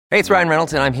Hey, it's Ryan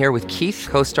Reynolds, and I'm here with Keith,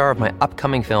 co-star of my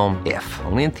upcoming film, If,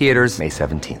 only in theaters May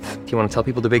 17th. Do you want to tell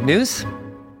people the big news?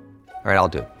 All right, I'll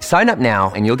do it. Sign up now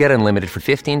and you'll get unlimited for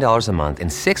 $15 a month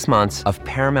and 6 months of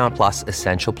Paramount Plus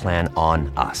Essential Plan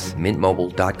on us.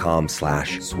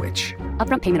 MintMobile.com/switch.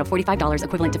 Upfront payment of $45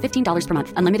 equivalent to $15 per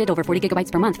month. Unlimited over 40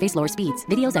 gigabytes per month. Face lower speeds.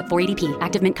 Videos at 480p.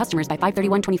 Active Mint customers by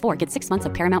 531.24 get 6 months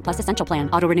of Paramount Plus Essential Plan.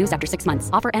 Auto renews after 6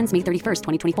 months. Offer ends May 31st,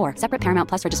 2024. Separate Paramount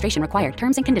Plus registration required.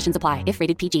 Terms and conditions apply if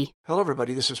rated PG. Hello,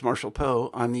 everybody. This is Marshall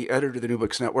Poe. I'm the editor of the New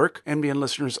Books Network. NBN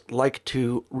listeners like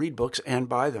to read books and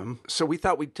buy them. So we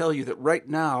thought we'd tell you that right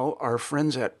now, our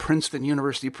friends at Princeton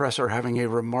University Press are having a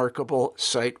remarkable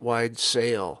site-wide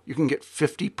sale. You can get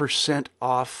 50%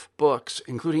 off books,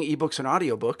 including ebooks and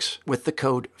audiobooks, with the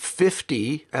code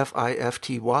 50,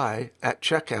 F-I-F-T-Y, at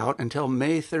checkout until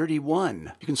May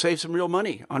 31. You can save some real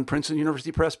money on Princeton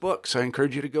University Press books. I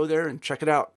encourage you to go there and check it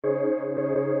out.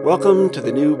 Welcome to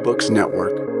the New Books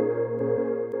Network.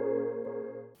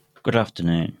 Good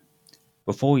afternoon.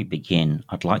 Before we begin,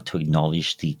 I'd like to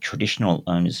acknowledge the traditional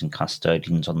owners and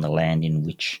custodians on the land in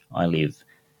which I live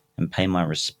and pay my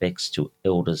respects to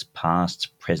elders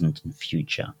past, present and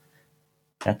future.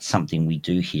 That's something we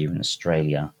do here in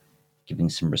Australia, giving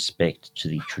some respect to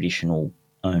the traditional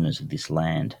owners of this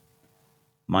land.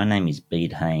 My name is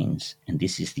Bede Haynes, and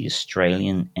this is the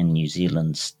Australian and New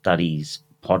Zealand Studies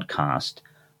podcast,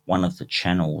 one of the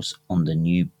channels on the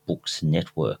New Books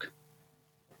Network.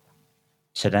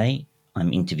 Today,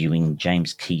 I'm interviewing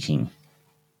James Keating,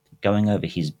 going over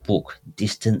his book,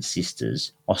 Distant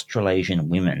Sisters, Australasian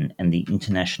Women and the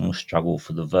International Struggle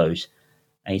for the Vote,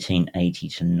 1880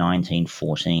 to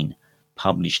 1914,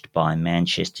 published by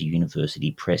Manchester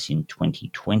University Press in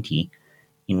 2020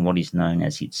 in what is known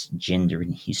as its Gender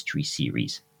in History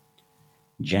series.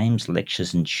 James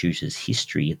lectures and tutors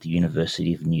history at the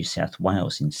University of New South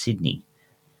Wales in Sydney,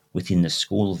 within the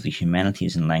School of the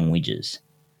Humanities and Languages.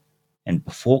 And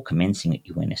before commencing at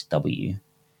UNSW,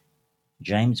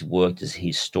 James worked as a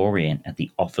historian at the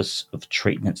Office of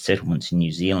Treatment Settlements in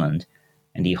New Zealand,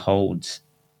 and he holds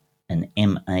an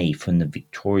MA from the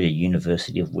Victoria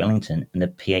University of Wellington and a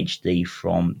PhD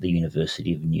from the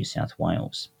University of New South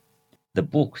Wales. The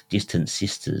book, Distant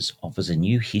Sisters, offers a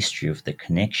new history of the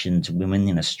connections women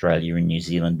in Australia and New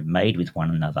Zealand made with one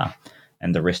another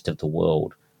and the rest of the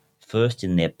world, first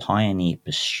in their pioneer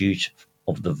pursuit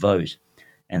of the vote,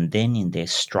 and then in their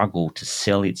struggle to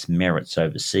sell its merits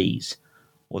overseas.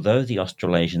 Although the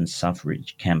Australasian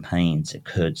suffrage campaigns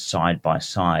occurred side by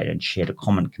side and shared a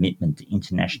common commitment to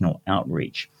international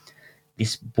outreach,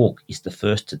 this book is the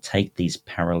first to take these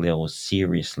parallels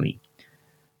seriously.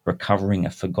 Recovering a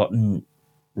forgotten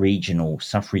regional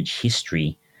suffrage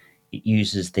history, it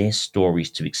uses their stories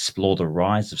to explore the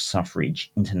rise of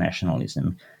suffrage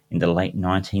internationalism in the late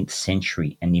 19th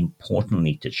century and,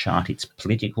 importantly, to chart its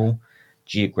political,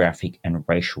 geographic and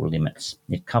racial limits.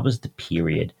 It covers the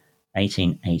period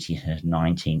 1880 to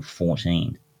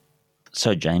 1914.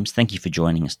 So, James, thank you for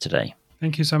joining us today.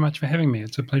 Thank you so much for having me.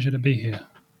 It's a pleasure to be here.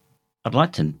 I'd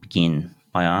like to begin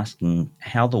by asking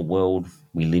how the world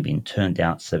we live in turned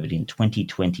out so that in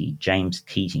 2020, James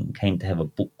Keating came to have a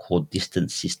book called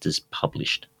Distant Sisters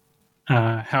published.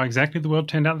 How exactly the world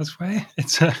turned out this way?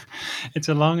 It's a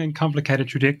long and complicated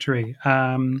trajectory.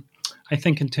 I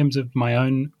think in terms of my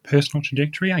own personal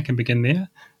trajectory, I can begin there.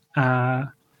 I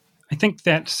think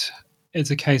that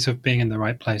it's a case of being in the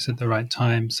right place at the right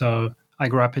time. So I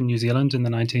grew up in New Zealand in the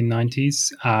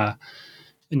 1990s.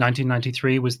 In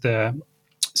 1993 was the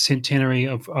centenary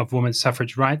of women's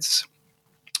suffrage rights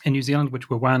in New Zealand, which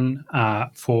were won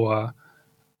for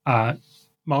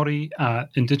Māori,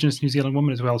 Indigenous New Zealand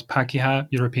women, as well as Pākehā,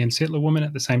 European settler women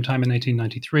at the same time in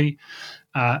 1893.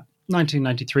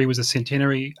 1993 was a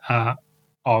centenary of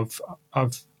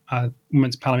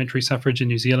women's parliamentary suffrage in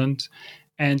New Zealand,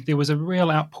 and there was a real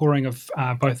outpouring of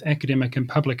both academic and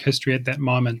public history at that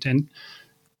moment, and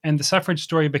the suffrage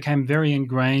story became very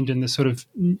ingrained in the sort of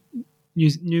new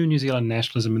New Zealand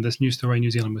nationalism and this new story New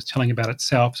Zealand was telling about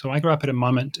itself. So I grew up at a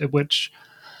moment at which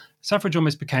suffrage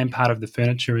almost became part of the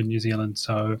furniture in New Zealand.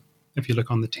 So if you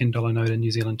look on the $10 note in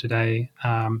New Zealand today,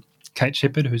 Kate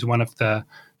Shepherd, who's one of the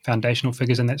foundational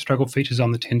figures in that struggle, features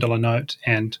on the $10 note.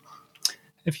 And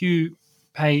if you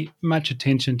pay much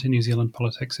attention to New Zealand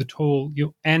politics at all,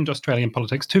 and Australian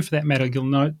politics too, for that matter, you'll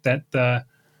note that the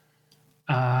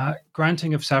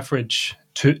granting of suffrage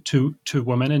to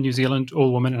women in New Zealand,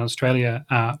 all women in Australia,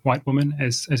 white women,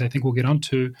 as I think we'll get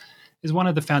onto, is one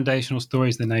of the foundational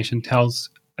stories the nation tells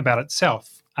about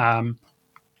itself.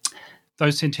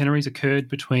 Those centenaries occurred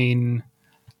between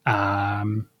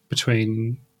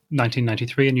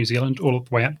 1993 in New Zealand all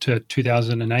the way up to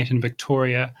 2008 in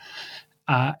Victoria.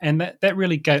 And that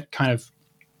really gave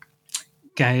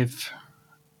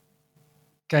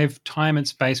time and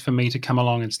space for me to come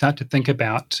along and start to think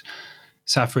about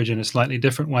suffrage in a slightly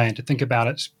different way, and to think about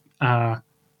it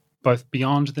both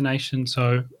beyond the nation,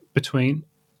 so between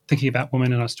thinking about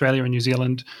women in Australia and New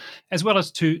Zealand, as well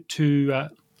as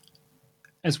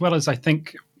I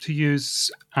think to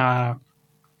use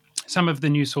some of the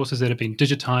new sources that have been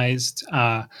digitized,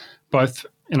 both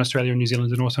in Australia and New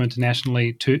Zealand and also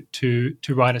internationally, to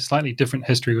write a slightly different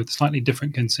history with slightly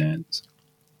different concerns.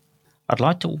 I'd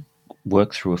like to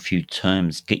work through a few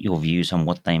terms, get your views on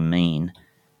what they mean.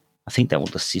 I think that will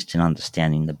assist in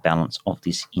understanding the balance of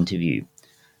this interview.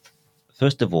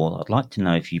 First of all, I'd like to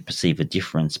know if you perceive a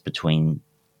difference between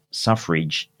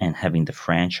suffrage and having the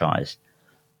franchise,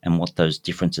 and what those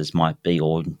differences might be,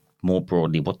 or more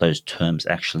broadly, what those terms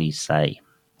actually say.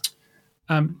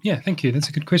 Thank you. That's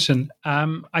a good question.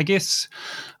 I guess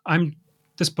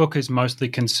this book is mostly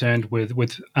concerned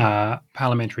with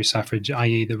parliamentary suffrage,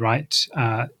 i.e. the right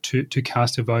to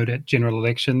cast a vote at general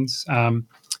elections.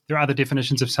 There are other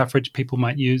definitions of suffrage people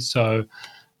might use, so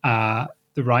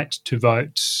the right to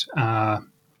vote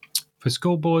for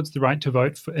school boards, the right to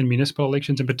vote in municipal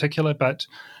elections in particular, but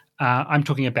I'm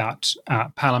talking about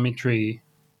parliamentary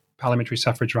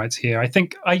suffrage rights here. I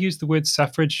think I use the word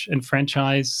suffrage and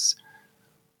franchise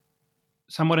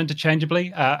somewhat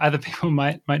interchangeably. Other people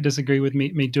might disagree with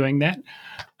me doing that.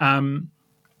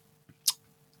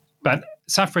 But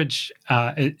suffrage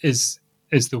is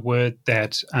the word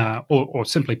that, or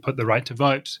simply put, the right to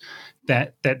vote,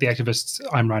 that the activists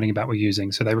I'm writing about were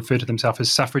using. So they refer to themselves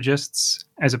as suffragists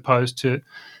as opposed to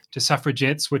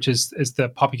suffragettes, which is the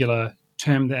popular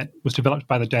term that was developed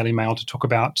by the Daily Mail to talk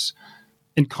about,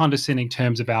 in condescending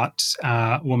terms, about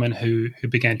women who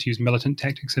began to use militant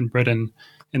tactics in Britain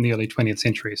in the early 20th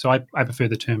century. So I prefer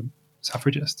the term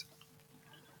suffragist.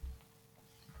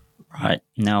 Right.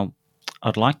 Now,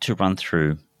 I'd like to run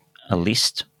through a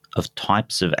list of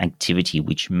types of activity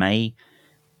which may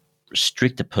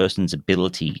restrict a person's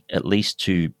ability at least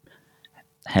to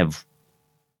have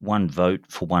one vote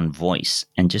for one voice,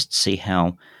 and just see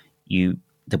how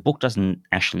the book doesn't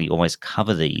actually always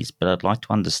cover these, but I'd like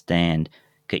to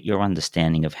get your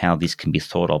understanding of how this can be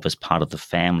thought of as part of the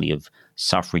family of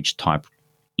suffrage type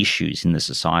issues in the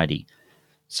society.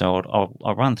 So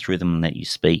I'll run through them and let you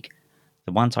speak.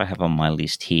 The ones I have on my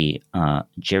list here are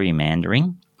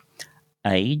gerrymandering,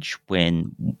 age,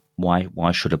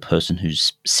 why should a person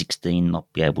who's 16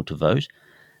 not be able to vote,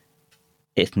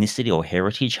 ethnicity or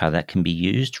heritage, how that can be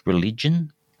used,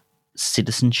 religion,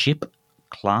 citizenship,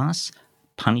 class,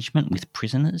 punishment with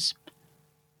prisoners,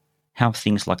 how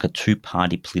things like a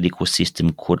two-party political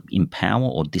system could empower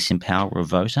or disempower a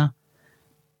voter,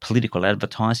 political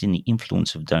advertising, the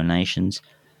influence of donations.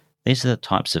 These are the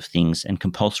types of things, and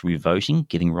compulsory voting,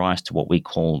 giving rise to what we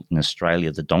call in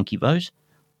Australia the donkey vote,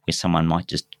 where someone might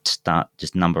just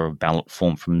number a ballot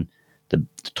form from the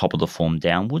top of the form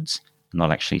downwards and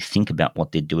not actually think about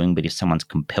what they're doing. But if someone's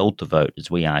compelled to vote,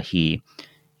 as we are here,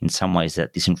 in some ways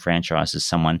that disenfranchises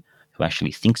someone who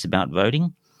actually thinks about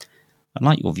voting. I'd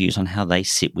like your views on how they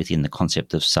sit within the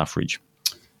concept of suffrage.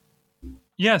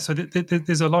 Yeah, so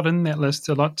there's a lot in that list,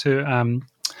 a lot to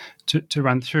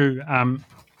run through.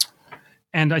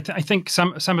 And I think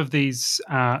some of these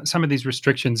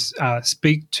restrictions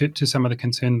speak to some of the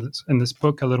concerns in this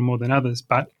book a little more than others.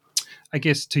 But I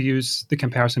guess to use the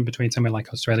comparison between somewhere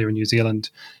like Australia and New Zealand,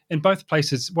 in both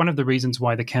places, one of the reasons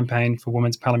why the campaign for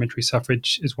women's parliamentary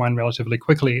suffrage is won relatively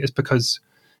quickly is because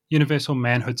universal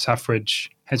manhood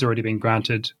suffrage has already been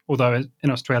granted. Although in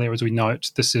Australia, as we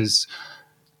note, this is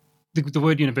the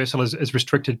word universal is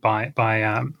restricted by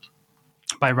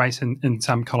race in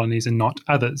some colonies and not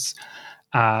others.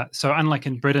 So unlike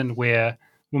in Britain, where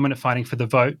women are fighting for the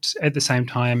vote at the same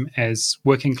time as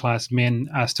working class men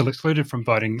are still excluded from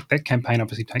voting, that campaign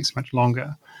obviously takes much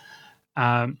longer.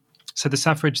 So the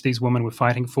suffrage these women were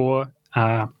fighting for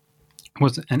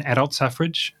was an adult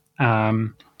suffrage.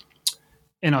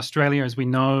 In Australia, as we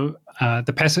know,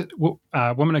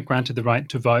 women are granted the right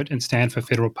to vote and stand for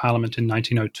federal parliament in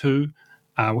 1902,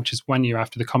 which is 1 year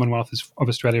after the Commonwealth of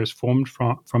Australia is formed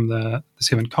from the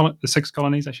six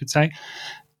colonies, I should say.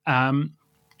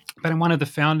 But in one of the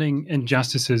founding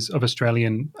injustices of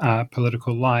Australian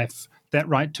political life, that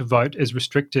right to vote is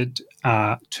restricted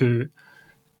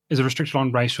is a restriction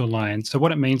on racial lines. So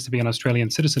what it means to be an Australian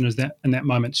citizen is that in that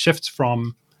moment shifts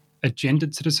from a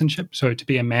gendered citizenship. So to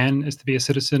be a man is to be a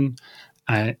citizen,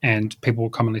 and people will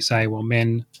commonly say, well,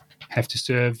 men have to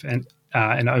serve in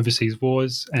overseas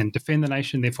wars and defend the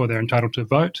nation, therefore they're entitled to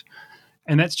vote.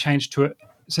 And that's changed to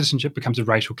citizenship becomes a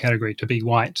racial category. To be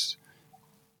white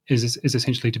is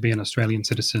essentially to be an Australian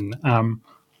citizen.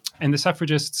 And the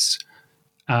suffragists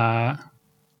were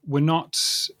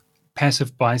not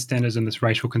passive bystanders in this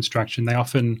racial construction. They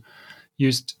often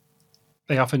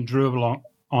drew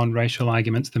on racial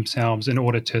arguments themselves in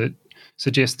order to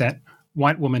suggest that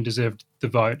white women deserved the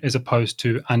vote as opposed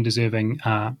to undeserving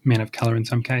men of colour in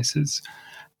some cases.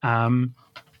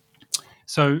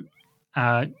 So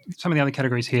some of the other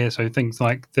categories here, so things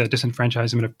like the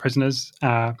disenfranchisement of prisoners,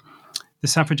 the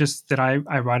suffragists that I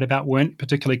write about weren't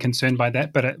particularly concerned by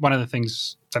that, but one of the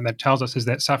things that tells us is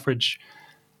that suffrage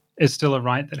is still a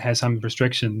right that has some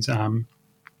restrictions.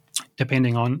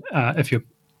 Depending on if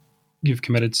you've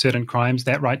committed certain crimes,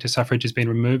 that right to suffrage has been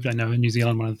removed. I know in New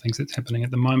Zealand, one of the things that's happening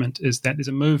at the moment is that there's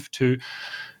a move to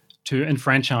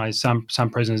enfranchise some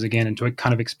prisoners again and to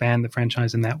kind of expand the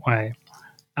franchise in that way.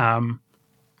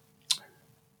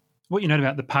 What you note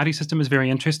about the party system is very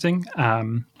interesting.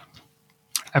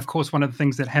 Of course, one of the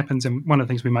things that happens, and one of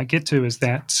the things we might get to, is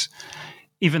that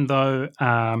even though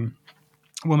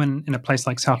women in a place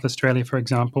like South Australia, for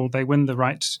example, they win the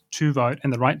right to vote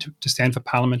and the right to stand for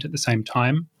parliament at the same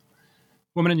time,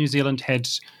 women in New Zealand had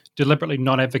deliberately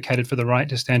not advocated for the right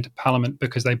to stand to parliament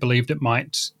because they believed it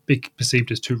might be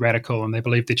perceived as too radical, and they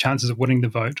believed their chances of winning the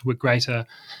vote were greater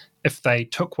if they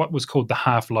took what was called the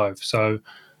half loaf, so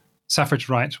suffrage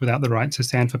rights without the right to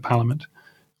stand for parliament.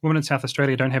 Women in South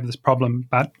Australia don't have this problem,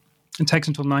 but it takes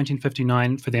until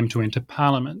 1959 for them to enter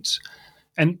parliament.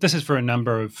 And this is for a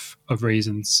number of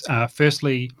reasons.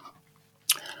 Firstly,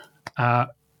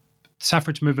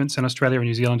 suffrage movements in Australia and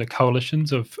New Zealand are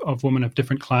coalitions of women of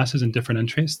different classes and different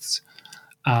interests.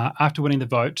 After winning the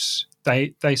vote,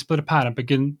 they split apart and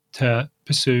begin to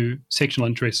pursue sectional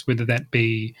interests, whether that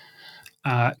be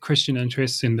Christian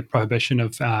interests in the prohibition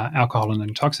of alcohol and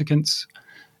intoxicants.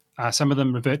 Some of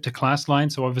them revert to class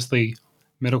lines, so obviously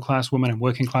middle-class women and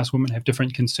working-class women have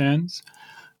different concerns.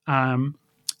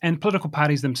 And political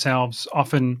parties themselves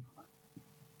often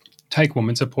take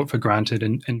women's support for granted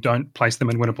and don't place them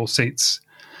in winnable seats.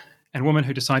 And women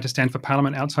who decide to stand for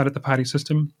parliament outside of the party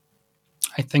system,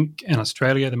 I think in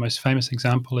Australia the most famous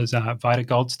example is Vida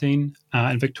Goldstein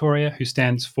in Victoria, who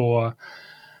stands for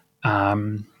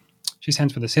the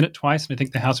Senate twice, and I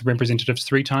think the House of Representatives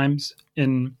 3 times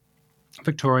in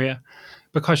Victoria.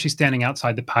 Because she's standing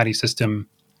outside the party system,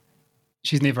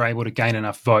 she's never able to gain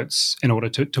enough votes in order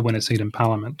to win a seat in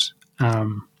Parliament.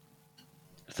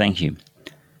 Thank you.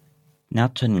 Now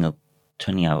turning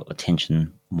our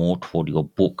attention more toward your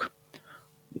book.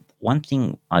 One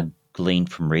thing I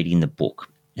gleaned from reading the book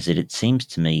is that it seems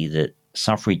to me that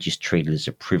suffrage is treated as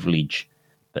a privilege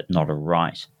but not a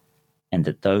right, and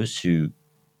that those who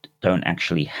don't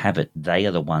actually have it, they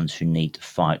are the ones who need to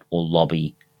fight or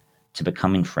lobby to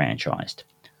become enfranchised.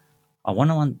 I want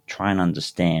to try and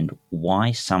understand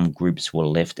why some groups were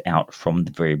left out from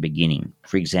the very beginning.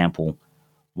 For example,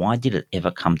 why did it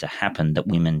ever come to happen that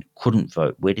women couldn't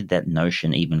vote? Where did that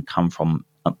notion even come from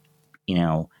in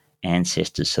our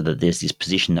ancestors, so that there's this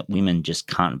position that women just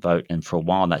can't vote, and for a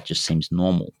while that just seems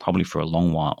normal, probably for a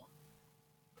long while?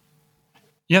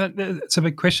 Yeah, that's a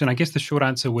big question. I guess the short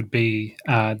answer would be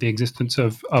the existence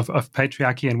of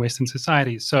patriarchy in Western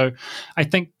societies. So I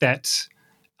think that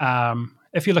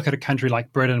if you look at a country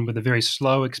like Britain with a very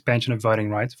slow expansion of voting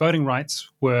rights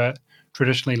were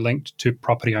traditionally linked to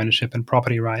property ownership and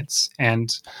property rights.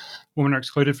 And women are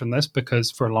excluded from this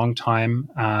because for a long time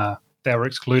they were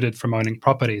excluded from owning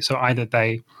property. So either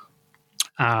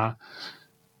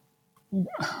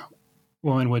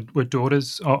women were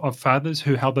daughters of fathers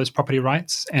who held those property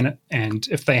rights, and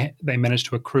if they managed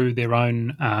to accrue their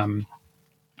own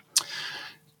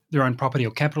property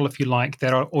or capital, if you like,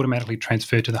 that are automatically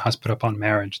transferred to the husband upon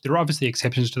marriage. There are obviously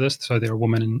exceptions to this. So there are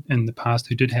women in the past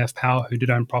who did have power, who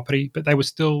did own property, but they were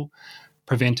still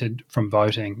prevented from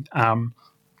voting.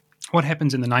 What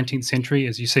happens in the 19th century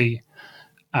is you see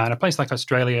in a place like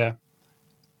Australia,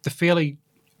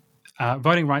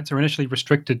 voting rights are initially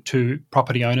restricted to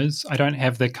property owners. I don't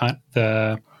have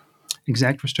the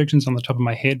exact restrictions on the top of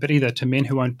my head, but either to men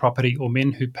who owned property or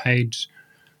men who paid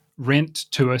rent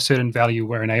to a certain value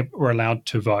were allowed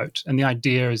to vote. And the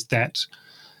idea is that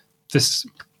this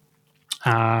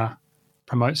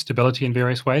promotes stability in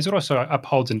various ways. It also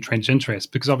upholds entrenched interests,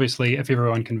 because obviously if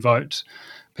everyone can vote,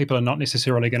 people are not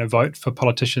necessarily going to vote for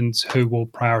politicians who will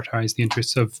prioritize the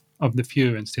interests of the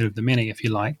few instead of the many, if you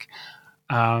like.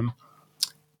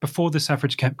 Before the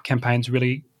suffrage campaigns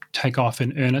really take off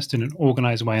in earnest in an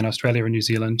organised way in Australia and New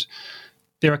Zealand,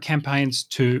 there are campaigns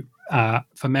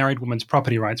for married women's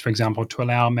property rights, for example, to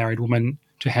allow married women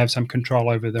to have some control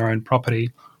over their own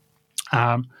property.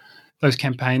 Those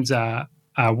campaigns are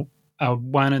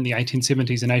one in the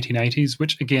 1870s and 1880s,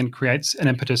 which again creates an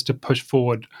impetus to push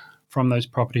forward from those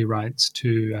property rights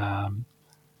to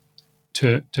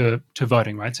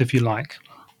voting rights, if you like.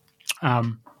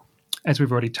 As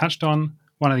we've already touched on,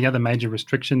 one of the other major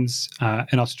restrictions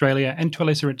in Australia and to a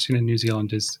lesser extent in New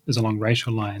Zealand is along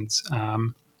racial lines.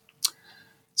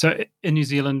 So in New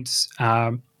Zealand,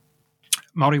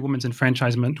 Māori women's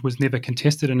enfranchisement was never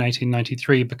contested in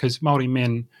 1893 because Māori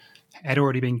men had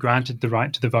already been granted the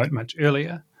right to the vote much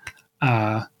earlier.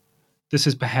 This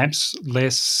is perhaps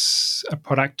less a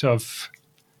product of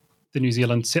the New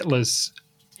Zealand settlers'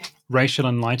 racial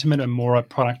enlightenment and more a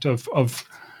product of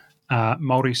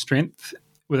Māori strength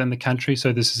within the country.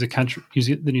 So this is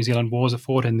the New Zealand Wars are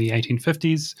fought in the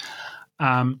 1850s.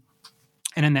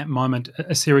 And in that moment,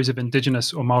 a series of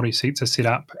Indigenous or Māori seats are set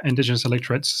up, Indigenous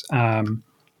electorates are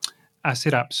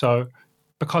set up. So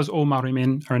because all Māori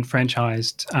men are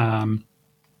enfranchised, Māori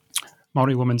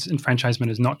women's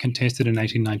enfranchisement is not contested in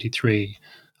 1893.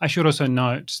 I should also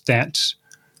note that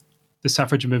the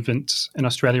suffrage movement in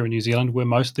Australia and New Zealand were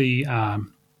mostly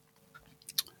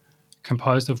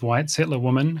composed of white settler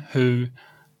women who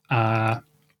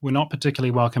were not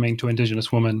particularly welcoming to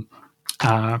Indigenous women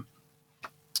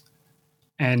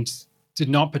and did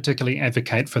not particularly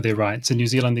advocate for their rights. In New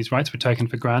Zealand, these rights were taken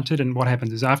for granted, and what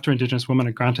happens is after Indigenous women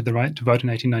are granted the right to vote in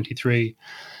 1893,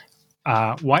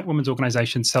 white women's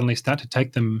organisations suddenly start to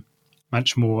take them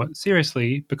much more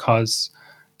seriously because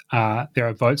there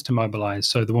are votes to mobilise.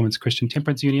 So the Women's Christian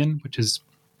Temperance Union, which is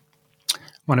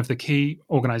one of the key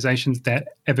organisations that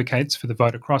advocates for the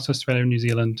vote across Australia and New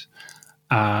Zealand,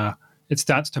 it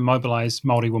starts to mobilise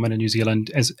Māori women in New Zealand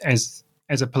as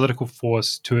a political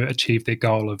force to achieve their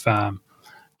goal of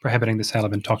prohibiting the sale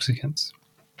of intoxicants.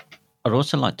 I'd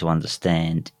also like to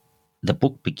understand, the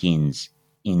book begins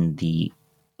in the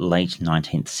late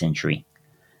 19th century,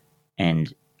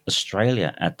 and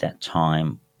Australia at that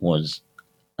time was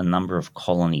a number of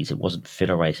colonies. It wasn't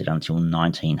federated until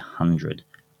 1900.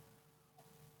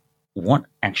 What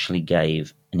actually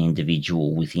gave an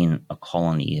individual within a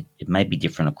colony, it may be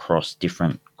different across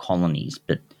different colonies,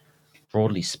 but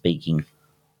broadly speaking,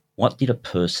 what did a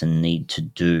person need to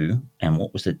do, and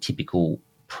what was the typical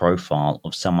profile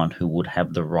of someone who would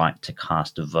have the right to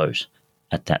cast a vote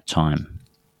at that time?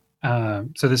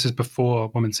 So this is before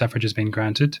women's suffrage has been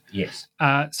granted. Yes.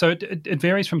 So it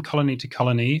varies from colony to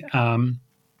colony. I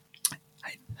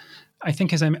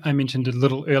think, as I mentioned a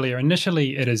little earlier,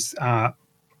 initially it is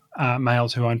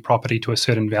males who own property to a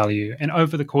certain value, and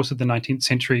over the course of the 19th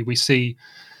century, we see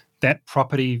that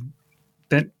property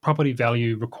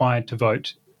value required to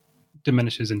vote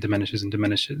diminishes and diminishes and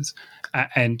diminishes.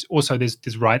 And also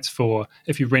there's rights for,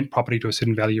 if you rent property to a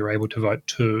certain value, you're able to vote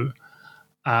too.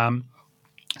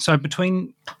 So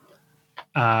between,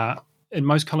 in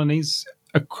most colonies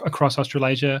across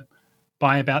Australasia,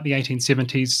 by about the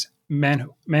 1870s,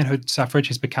 manhood suffrage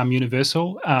has become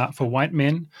universal for white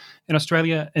men. In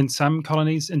Australia, in some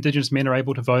colonies, Indigenous men are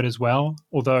able to vote as well,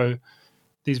 although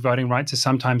these voting rights are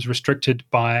sometimes restricted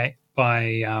by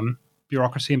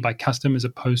bureaucracy and by custom as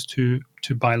opposed to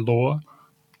by law.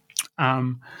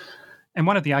 And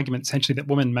one of the arguments essentially that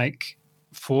women make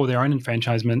for their own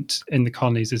enfranchisement in the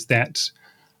colonies is that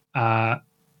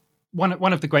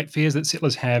one of the great fears that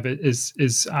settlers have is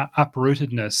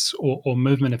uprootedness or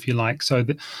movement, if you like. So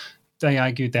they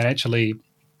argue that actually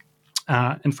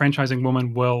enfranchising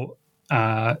women will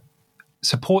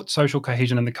support social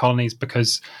cohesion in the colonies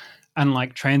because,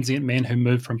 unlike transient men who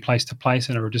move from place to place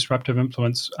and are a disruptive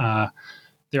influence,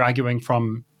 they're arguing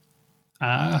from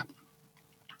a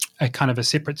kind of a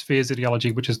separate spheres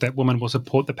ideology, which is that women will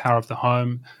support the power of the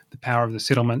home, the power of the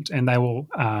settlement, and they will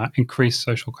increase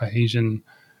social cohesion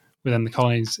within the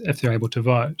colonies if they're able to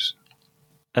vote.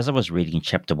 As I was reading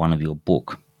chapter 1 of your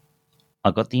book,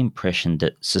 I got the impression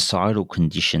that societal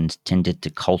conditions tended to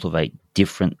cultivate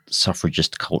different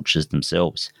suffragist cultures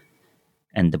themselves.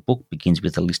 And the book begins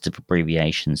with a list of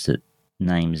abbreviations that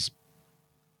names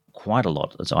quite a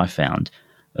lot, as I found,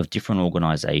 of different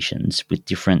organisations with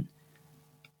different,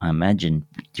 I imagine,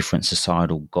 different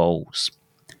societal goals.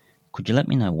 Could you let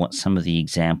me know what some of the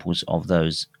examples of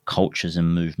those cultures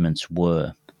and movements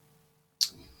were?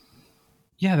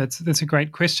 Yeah, that's a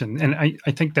great question, and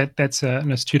I think that's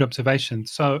an astute observation.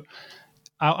 So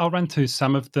I'll run through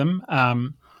some of them.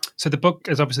 So the book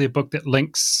is obviously a book that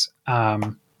links,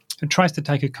 it tries to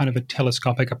take a kind of a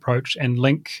telescopic approach and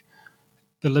link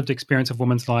the lived experience of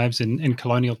women's lives in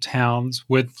colonial towns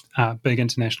with big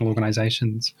international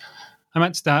organisations. I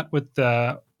might start with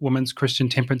the Women's Christian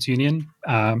Temperance Union.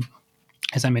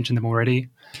 As I mentioned them already,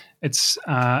 it's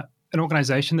an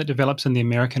organisation that develops in the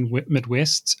American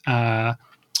Midwest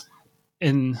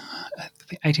in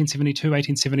 1872,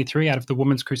 1873, out of the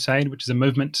Women's Crusade, which is a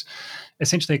movement,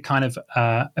 essentially a kind of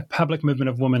a public movement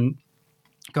of women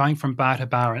going from bar to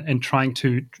bar and trying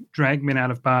to drag men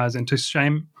out of bars and to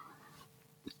shame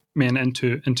men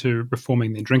into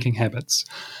reforming their drinking habits.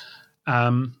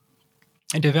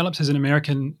 It develops as an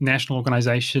American national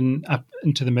organization up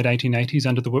into the mid-1880s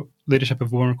under the leadership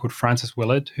of a woman called Frances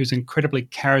Willard, who's an incredibly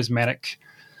charismatic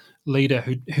leader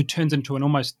who turns into an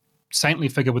almost saintly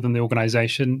figure within the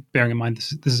organization, bearing in mind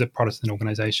this is a Protestant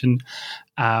organization.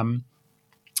 And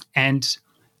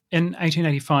in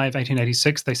 1885,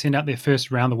 1886, they send out their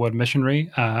first round-the-world missionary,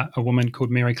 a woman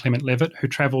called Mary Clement Leavitt, who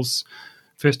travels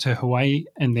first to Hawaii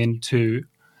and then to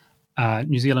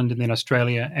New Zealand and then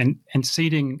Australia, and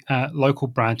seeding local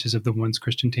branches of the Women's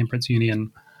Christian Temperance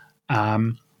Union.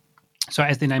 So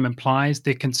as their name implies,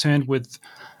 they're concerned with,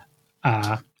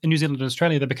 in New Zealand and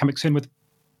Australia, they become concerned with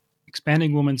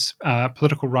expanding women's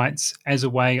political rights as a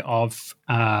way of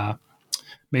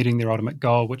meeting their ultimate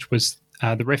goal, which was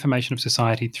the reformation of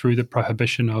society through the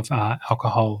prohibition of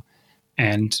alcohol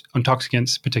and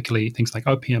intoxicants, particularly things like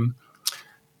opium.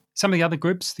 Some of the other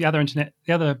groups, the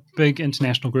other big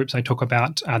international groups I talk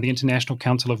about are the International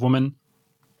Council of Women,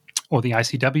 or the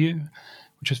ICW,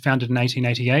 which was founded in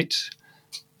 1888.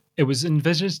 It was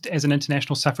envisaged as an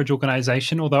international suffrage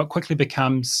organization, although it quickly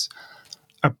becomes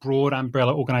a broad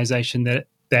umbrella organization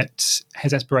that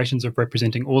has aspirations of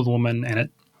representing all the women, and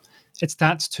it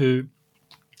starts to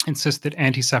insist that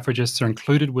anti-suffragists are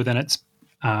included within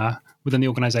the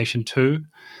organization too.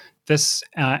 This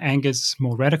angers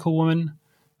more radical women,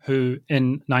 who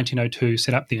in 1902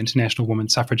 set up the International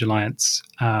Women's Suffrage Alliance,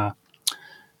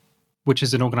 which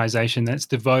is an organization that's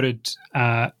devoted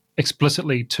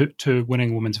explicitly to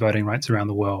winning women's voting rights around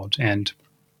the world. And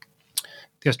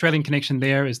the Australian connection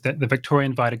there is that the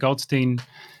Victorian Vida Goldstein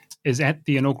is at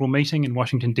the inaugural meeting in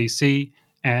Washington, D.C.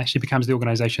 She becomes the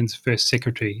organization's first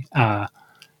secretary.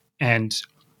 And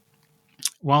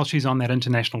while she's on that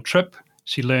international trip,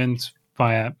 she learns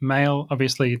via mail,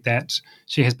 obviously, that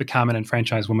she has become an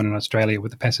enfranchised woman in Australia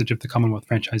with the passage of the Commonwealth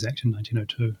Franchise Act in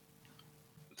 1902.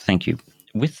 Thank you.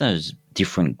 With those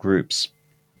different groups,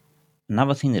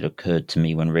 another thing that occurred to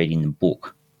me when reading the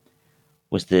book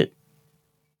was that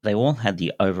they all had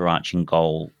the overarching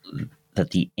goal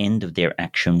that the end of their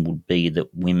action would be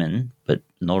that women, but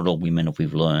not all women, if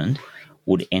we've learned,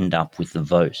 would end up with the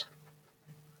vote.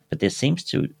 But there seems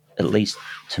to, at least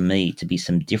to me, to be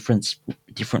some different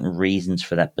reasons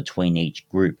for that between each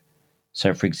group.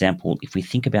 So, for example, if we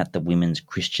think about the Women's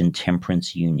Christian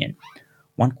Temperance Union,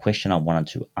 one question I wanted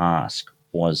to ask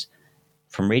was,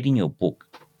 from reading your book,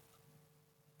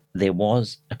 there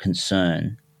was a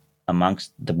concern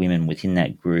amongst the women within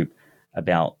that group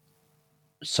about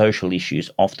social issues,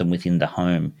 often within the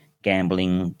home,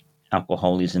 gambling,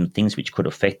 alcoholism, things which could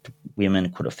affect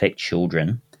women, could affect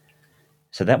children.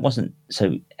 So that wasn't,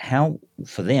 so how,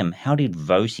 for them, how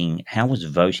was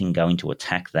voting going to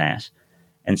attack that?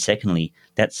 And secondly,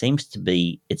 it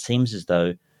seems as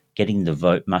though getting the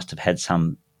vote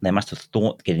they must have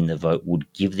thought getting the vote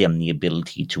would give them the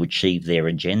ability to achieve their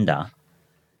agenda.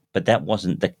 But that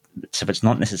wasn't so it's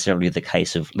not necessarily the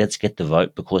case of let's get the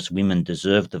vote because women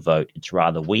deserve the vote. It's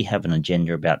rather we have an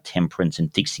agenda about temperance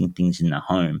and fixing things in the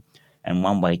home. And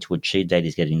one way to achieve that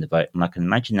is getting the vote. And I can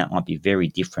imagine that might be very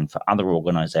different for other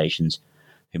organisations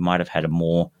who might have had a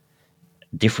more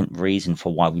different reason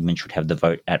for why women should have the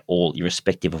vote at all,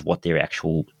 irrespective of what their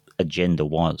actual agenda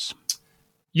was.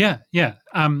 Yeah.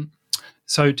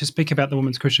 So to speak about the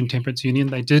Women's Christian Temperance Union,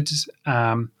 they did.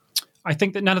 I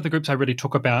think that none of the groups I really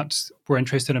talk about were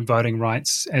interested in voting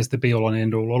rights as the be-all and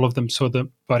end-all. All of them saw the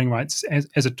voting rights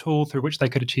as a tool through which they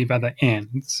could achieve other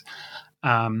ends.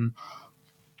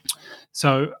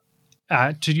 So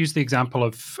to use the example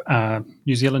of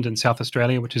New Zealand and South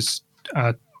Australia, which is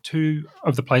two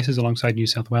of the places alongside New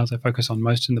South Wales I focus on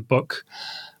most in the book,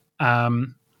 the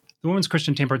Women's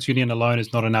Christian Temperance Union alone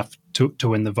is not enough to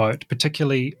win the vote,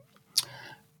 particularly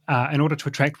in order to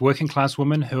attract working-class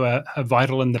women who are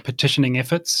vital in the petitioning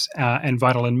efforts and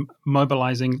vital in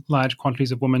mobilising large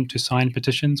quantities of women to sign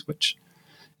petitions, which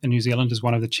in New Zealand is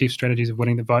one of the chief strategies of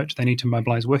winning the vote. They need to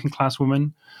mobilise working-class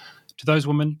women. To those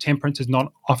women, temperance is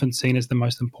not often seen as the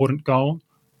most important goal.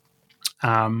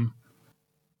 And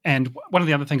one of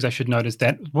the other things I should note is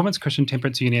that Women's Christian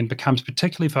Temperance Union becomes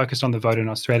particularly focused on the vote in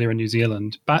Australia and New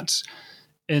Zealand, but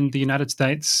in the United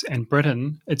States and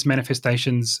Britain, its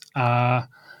manifestations are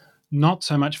not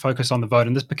so much focused on the vote,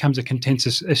 and this becomes a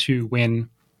contentious issue when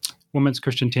Women's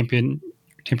Christian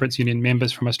Temperance Union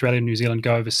members from Australia and New Zealand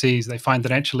go overseas. They find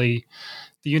that actually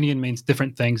the union means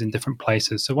different things in different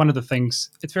places. So one of the things,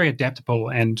 it's very adaptable,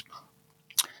 and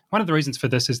one of the reasons for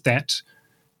this is that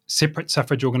separate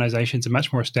suffrage organisations are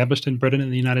much more established in Britain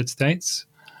and the United States.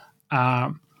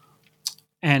 And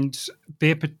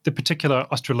the particular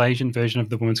Australasian version of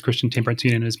the Women's Christian Temperance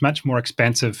Union is much more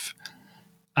expansive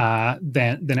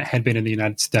than it had been in the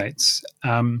United States.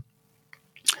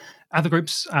 Other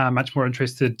groups are much more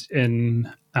interested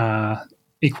in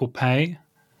equal pay,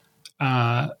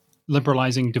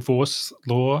 liberalising divorce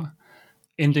law,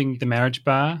 ending the marriage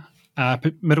bar.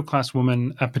 Middle-class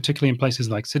women, particularly in places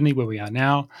like Sydney, where we are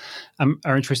now,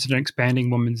 are interested in expanding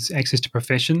women's access to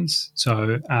professions.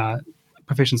 So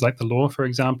professions like the law, for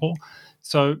example.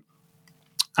 So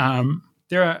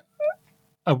there are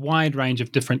a wide range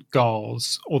of different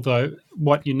goals, although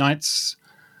what unites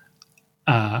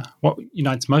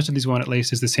most of these women, at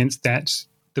least, is the sense that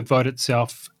the vote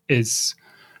itself is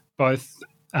both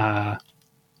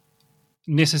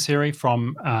necessary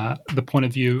from the point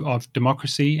of view of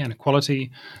democracy and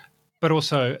equality, but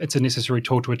also it's a necessary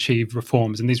tool to achieve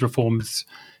reforms. And these reforms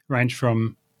range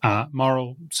from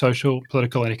moral, social,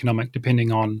 political, and economic,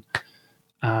 depending on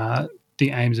the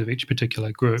aims of each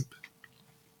particular group.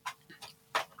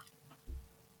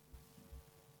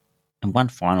 And one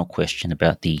final question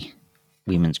about the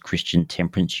Women's Christian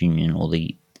Temperance Union, or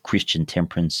the Christian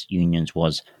Temperance Unions,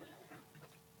 was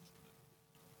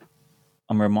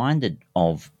I'm reminded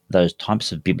of those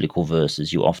types of biblical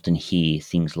verses. You often hear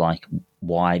things like,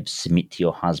 wives, submit to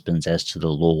your husbands as to the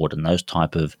Lord, and those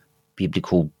type of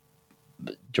biblical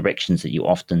directions that you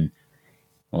often,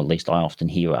 or at least I often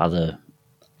hear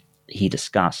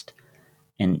discussed.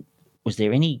 And was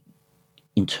there any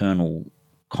internal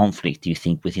conflict, do you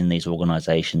think, within these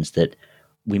organisations that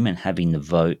women having the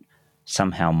vote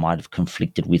somehow might have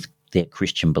conflicted with their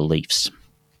Christian beliefs?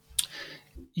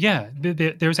 Yeah,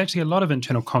 there is actually a lot of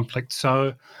internal conflict.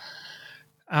 So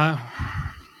the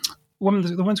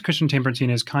Women's Christian Temperance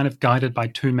Union is kind of guided by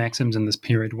two maxims in this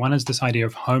period. One is this idea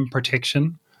of home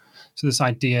protection. So this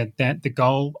idea that the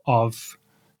goal of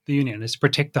the union is to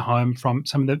protect the home from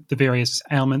some of the various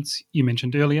ailments you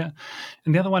mentioned earlier.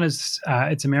 And the other one is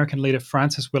its American leader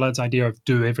Frances Willard's idea of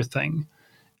do everything.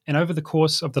 And over the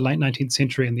course of the late 19th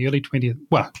century and the early 20th,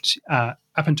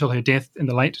 up until her death in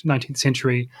the late 19th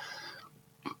century,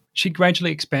 she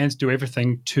gradually expands do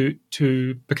everything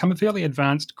to become a fairly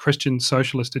advanced Christian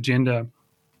socialist agenda,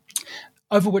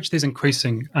 over which there's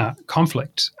increasing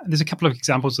conflict. There's a couple of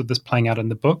examples of this playing out in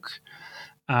the book.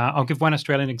 I'll give one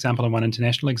Australian example and one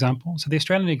international example. So the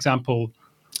Australian example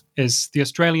is the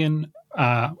Australian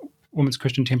Women's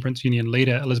Christian Temperance Union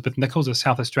leader, Elizabeth Nichols, a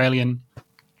South Australian,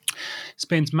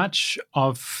 spends much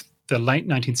of the late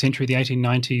 19th century, the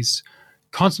 1890s,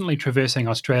 constantly traversing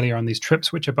Australia on these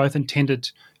trips, which are both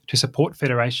intended to support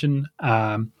federation,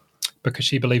 because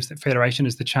she believes that federation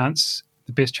is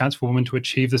the best chance for women to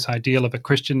achieve this ideal of a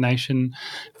Christian nation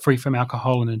free from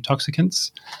alcohol and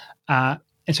intoxicants.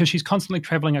 And so she's constantly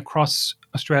travelling across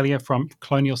Australia from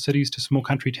colonial cities to small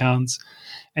country towns,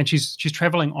 and she's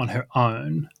travelling on her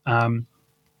own.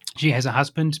 She has a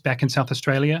husband back in South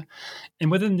Australia, and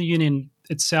within the union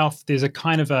itself, there's a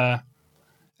kind of a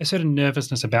certain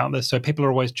nervousness about this. So people are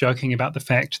always joking about the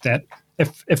fact that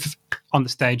if on the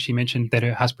stage she mentioned that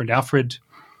her husband Alfred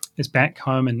is back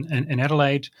home in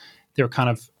Adelaide, there are kind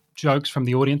of jokes from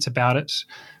the audience about it.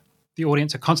 The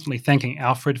audience are constantly thanking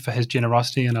Alfred for his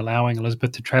generosity in allowing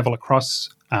Elizabeth to travel across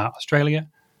Australia.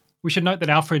 We should note that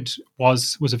Alfred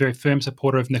was a very firm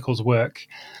supporter of Nichols' work,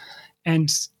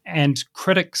 and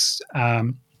critics,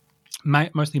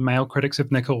 mostly male critics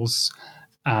of Nichols,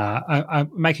 are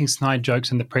making snide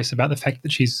jokes in the press about the fact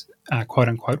that she's quote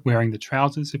unquote wearing the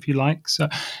trousers, if you like. So,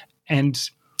 and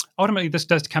ultimately, this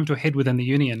does come to a head within the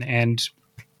union, and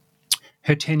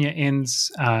her tenure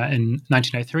ends in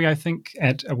 1903, I think,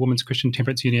 at a Women's Christian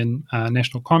Temperance Union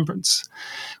national conference,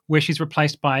 where she's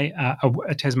replaced by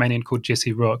a Tasmanian called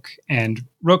Jessie Rooke. And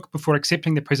Rooke, before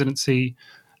accepting the presidency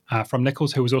from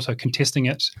Nichols, who was also contesting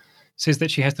it, says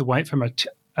that she has to wait for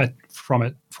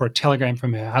a telegram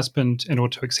from her husband in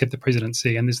order to accept the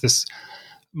presidency. And there's this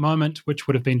moment which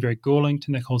would have been very galling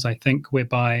to Nichols, I think,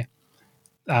 whereby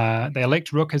they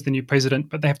elect Rooke as the new president,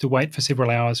 but they have to wait for several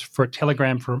hours for a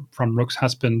telegram from Rooke's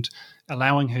husband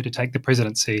allowing her to take the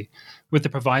presidency, with the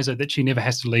proviso that she never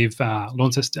has to leave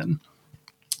Launceston.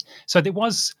 So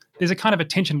there's a kind of a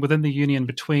tension within the union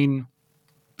between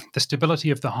the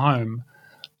stability of the home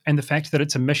and the fact that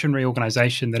it's a missionary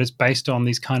organization that is based on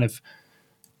these kind of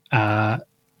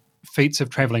feats of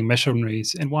traveling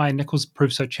missionaries. And why Nichols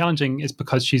proves so challenging is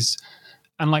because she's,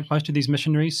 unlike most of these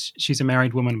missionaries, she's a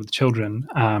married woman with children.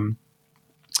 To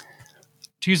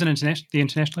use the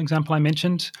international example I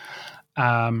mentioned,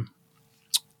 for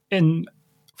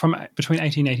from between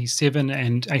 1887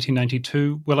 and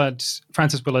 1892,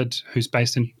 Francis Willard, who's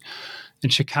based in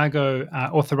Chicago,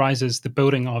 authorizes the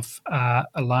building of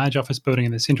a large office building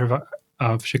in the center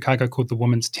of Chicago called the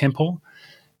Women's Temple.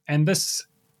 And this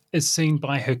is seen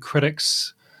by her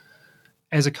critics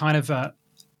as a kind of a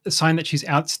sign that she's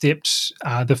outstepped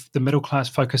the middle-class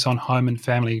focus on home and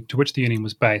family to which the Union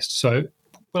was based. So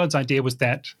Willard's idea was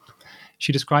that,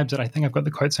 she describes it, I think I've got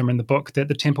the quote somewhere in the book, that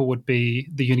the temple would be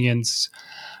the Union's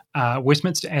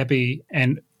Westminster Abbey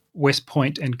and West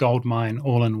Point and gold mine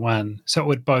all in one. So it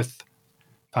would both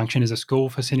function as a school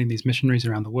for sending these missionaries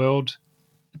around the world.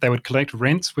 They would collect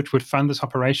rents, which would fund this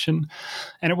operation.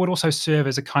 And it would also serve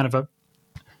as a kind of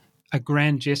a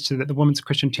grand gesture that the Women's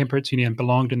Christian Temperance Union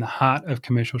belonged in the heart of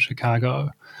commercial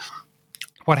Chicago.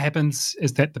 What happens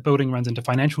is that the building runs into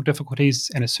financial difficulties,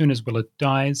 and as soon as Willard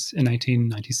dies in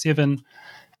 1897,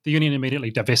 the Union immediately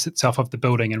divests itself of the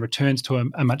building and returns to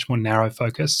a much more narrow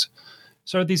focus.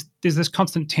 So there's this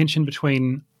constant tension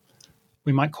between,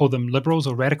 we might call them liberals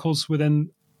or radicals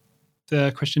within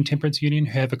the Christian Temperance Union,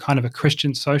 who have a kind of a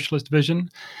Christian socialist vision,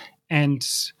 and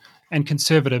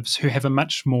conservatives who have a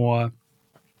much more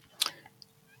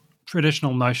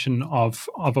traditional notion of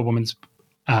a woman's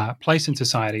place in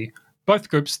society. Both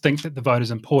groups think that the vote is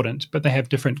important, but they have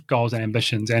different goals and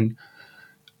ambitions. And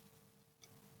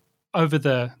over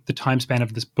the time span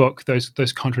of this book, those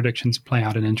contradictions play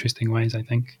out in interesting ways, I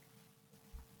think.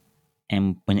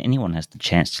 And when anyone has the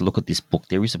chance to look at this book,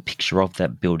 there is a picture of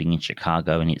that building in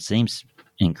Chicago, and it seems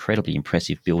an incredibly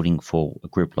impressive building for a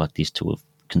group like this to have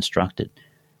constructed.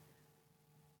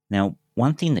 Now,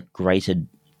 one thing that grated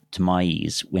to my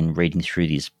ears when reading through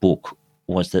this book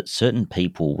was that certain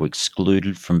people were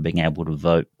excluded from being able to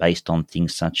vote based on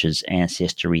things such as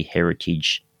ancestry,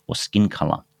 heritage, or skin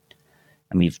colour.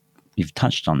 And we've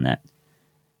touched on that.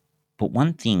 But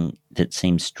one thing that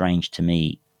seems strange to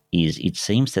me is it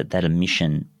seems that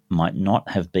omission might not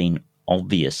have been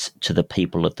obvious to the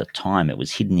people at the time. It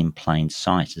was hidden in plain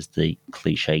sight, as the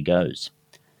cliche goes.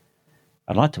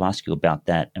 I'd like to ask you about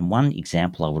that. And one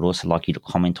example I would also like you to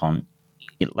comment on,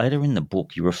 later in the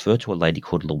book, you refer to a lady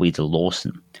called Louisa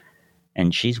Lawson,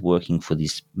 and she's working for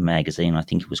this magazine, I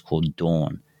think it was called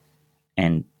Dawn.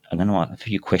 And I'm going to ask a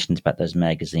few questions about those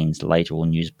magazines later, or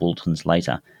news bulletins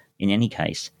later. In any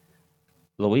case,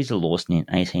 Louisa Lawson in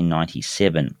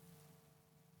 1897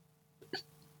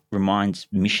 reminds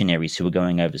missionaries who were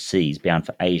going overseas, bound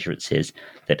for Asia, it says,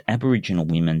 that Aboriginal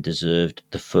women deserved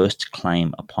the first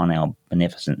claim upon our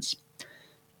beneficence.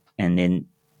 And then,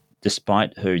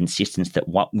 despite her insistence that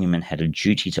white women had a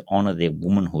duty to honour their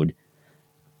womanhood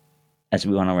as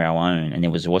we honour our own, and there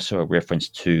was also a reference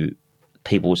to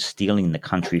people stealing the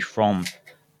country from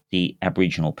the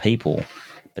Aboriginal people.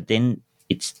 But then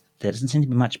there doesn't seem to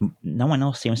be much, no one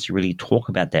else seems to really talk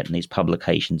about that in these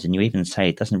publications, and you even say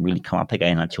it doesn't really come up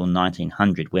again until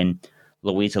 1900 when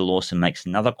Louisa Lawson makes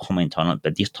another comment on it,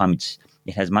 but this time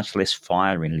it has much less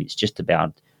fire in it. It's just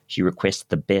about, she requests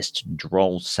the best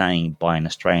droll saying by an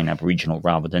Australian Aboriginal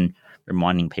rather than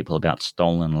reminding people about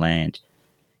stolen land.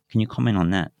 Can you comment on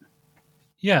that?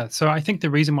 Yeah, so I think the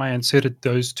reason why I inserted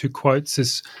those two quotes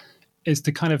is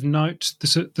to kind of note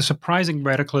the surprising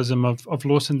radicalism of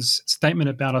Lawson's statement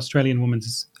about Australian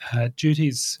women's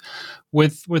duties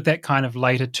with that kind of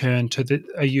later turn to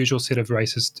a usual set of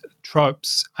racist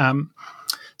tropes.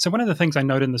 So one of the things I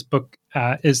note in this book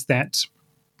is that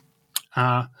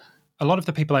a lot of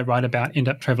the people I write about end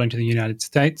up travelling to the United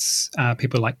States,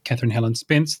 people like Catherine Helen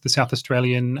Spence, the South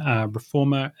Australian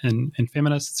reformer and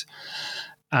feminist.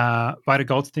 Vida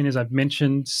Goldstein, as I've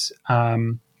mentioned.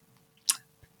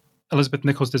 Elizabeth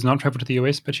Nichols does not travel to the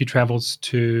US, but she travels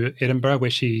to Edinburgh, where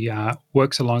she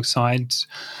works alongside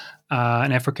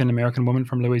an African-American woman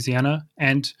from Louisiana.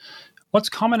 And what's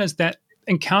common is that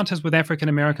encounters with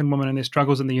African-American women and their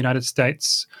struggles in the United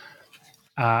States,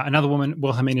 another woman,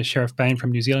 Wilhelmina Sheriff Bain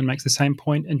from New Zealand, makes the same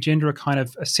point, engender a kind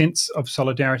of a sense of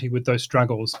solidarity with those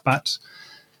struggles, but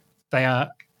they are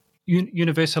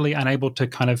universally unable to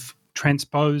kind of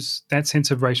transpose that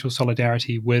sense of racial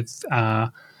solidarity with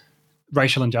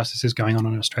racial injustices going on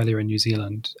in Australia and New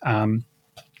Zealand.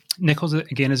 Nichols,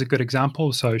 again, is a good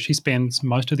example. So she spends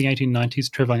most of the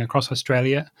 1890s travelling across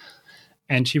Australia,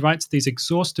 and she writes these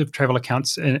exhaustive travel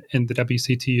accounts in the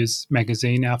WCTU's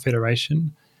magazine, Our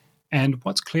Federation. And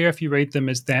what's clear if you read them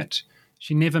is that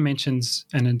she never mentions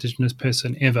an Indigenous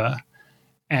person ever.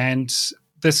 And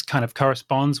this kind of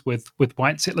corresponds with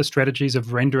white settler strategies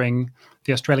of rendering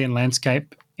the Australian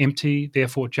landscape empty,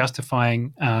 therefore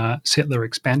justifying settler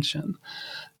expansion.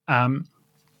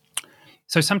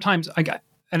 So sometimes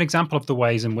an example of the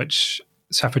ways in which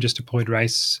suffragists deployed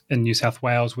race in New South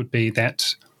Wales would be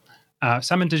that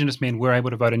some Indigenous men were able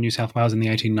to vote in New South Wales in the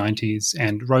 1890s,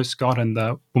 and Rose Scott and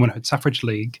the Womanhood Suffrage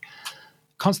League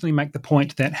constantly make the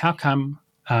point that how come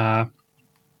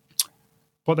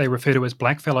what they refer to as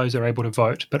black fellows are able to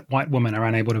vote, but white women are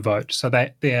unable to vote. So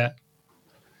they're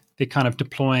kind of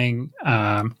deploying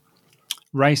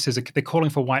race they're calling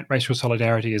for white racial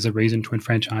solidarity as a reason to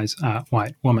enfranchise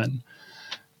white women.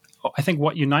 I think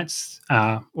what unites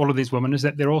all of these women is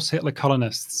that they're all settler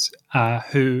colonists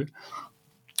who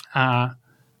are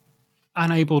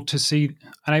unable to see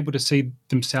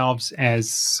themselves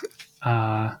as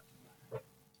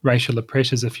racial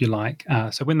oppressors, if you like.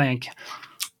 So when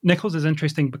Nichols is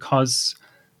interesting because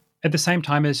at the same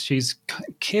time as she's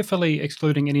carefully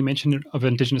excluding any mention of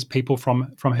Indigenous people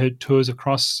from her tours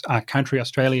across country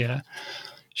Australia,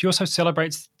 she also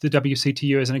celebrates the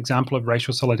WCTU as an example of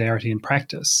racial solidarity in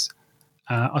practice.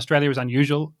 Australia is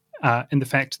unusual in the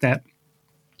fact that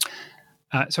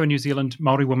so in New Zealand,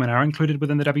 Māori women are included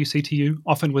within the WCTU,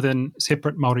 often within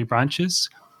separate Māori branches.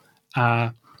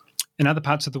 In other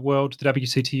parts of the world, the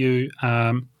WCTU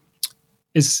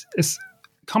is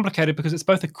complicated because it's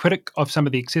both a critic of some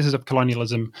of the excesses of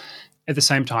colonialism at the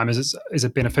same time as it's a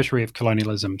beneficiary of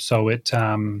colonialism. So it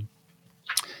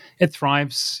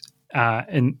thrives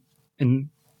in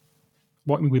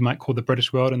what we might call the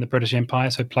British world and the British Empire,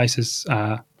 so places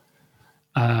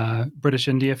British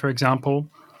India, for example,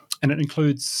 and it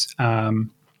includes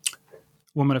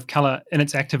women of colour in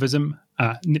its activism,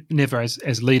 never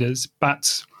as leaders,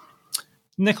 but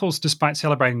Nichols, despite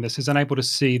celebrating this, is unable to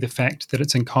see the fact that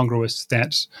it's incongruous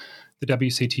that the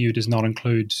WCTU does not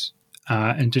include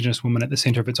Indigenous women at the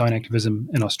centre of its own activism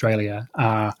in Australia.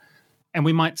 And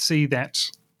we might see that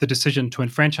the decision to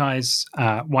enfranchise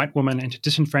white women and to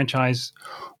disenfranchise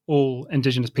all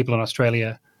Indigenous people in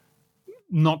Australia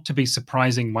not to be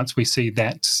surprising once we see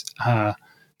that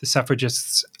the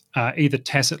suffragists either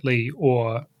tacitly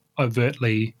or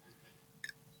overtly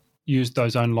used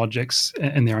those own logics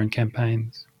in their own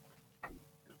campaigns.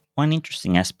 One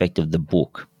interesting aspect of the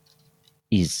book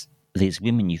is these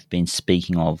women you've been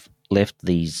speaking of left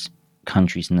these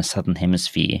countries in the Southern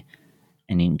Hemisphere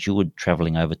and endured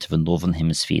travelling over to the Northern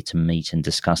Hemisphere to meet and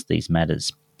discuss these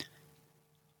matters.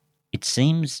 It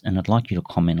seems, and I'd like you to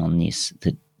comment on this,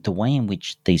 that the way in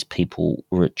which these people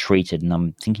were treated, and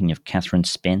I'm thinking of Catherine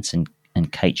Spence and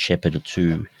Kate Shepherd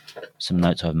are some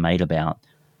notes I've made about,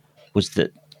 was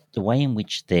that the way in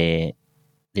which their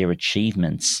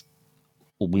achievements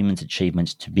or women's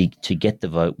achievements to get the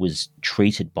vote was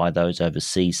treated by those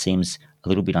overseas seems a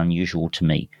little bit unusual to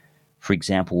me. For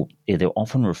example, they're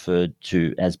often referred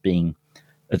to as being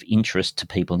of interest to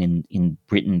people in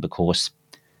Britain because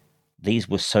these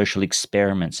were social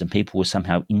experiments and people were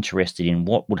somehow interested in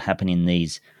what would happen in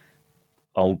these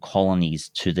old colonies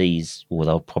to these, or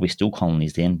they were probably still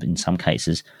colonies then in some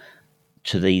cases,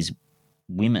 to these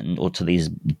women or to these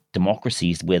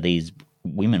democracies where these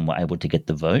women were able to get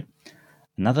the vote.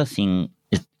 Another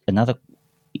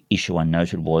issue I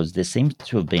noted was there seems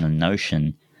to have been a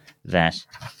notion that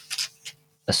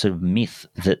a sort of myth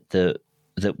that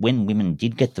when women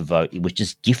did get the vote, it was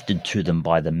just gifted to them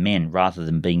by the men rather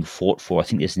than being fought for. I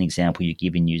think there's an example you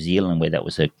give in New Zealand where that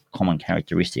was a common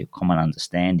characteristic, a common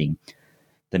understanding.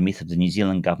 The myth of the New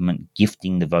Zealand government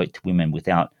gifting the vote to women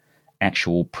without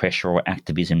actual pressure or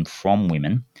activism from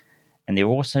women. And there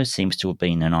also seems to have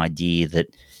been an idea that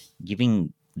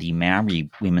giving the Maori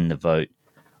women the vote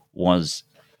was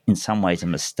in some ways a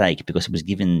mistake because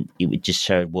it just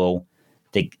showed, well,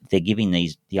 they're giving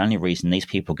the only reason these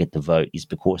people get the vote is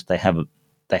because they have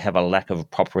a lack of a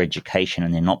proper education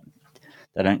and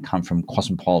they don't come from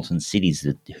cosmopolitan cities.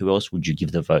 Who else would you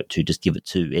give the vote to? Just give it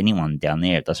to anyone down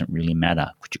there. It doesn't really matter.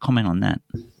 Could you comment on that?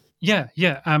 Yeah.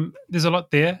 There's a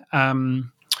lot there.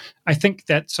 I think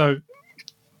that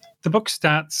the book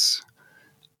starts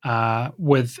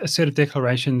with a set of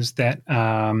declarations that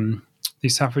the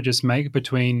suffragists make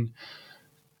between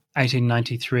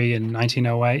 1893 and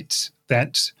 1908.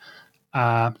 That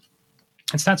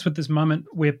it starts with this moment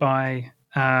whereby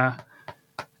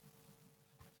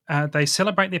they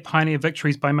celebrate their pioneer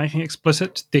victories by making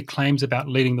explicit their claims about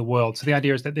leading the world. So the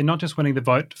idea is that they're not just winning the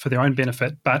vote for their own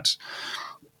benefit, but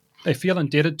they feel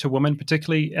indebted to women,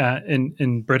 particularly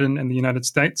in Britain and the United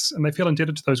States, and they feel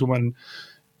indebted to those women.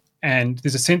 And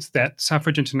there's a sense that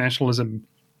suffrage internationalism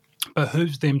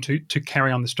behooves them to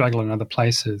carry on the struggle in other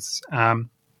places.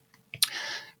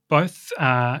 Both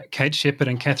Kate Shepherd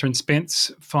and Catherine Spence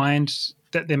find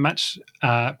that they're much,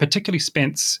 particularly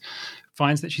Spence,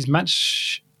 finds that she's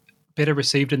much better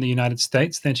received in the United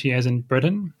States than she is in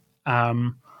Britain.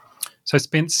 So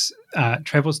Spence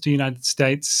travels to the United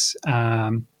States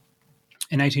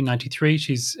in 1893.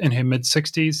 She's in her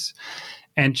mid-60s,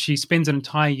 and she spends an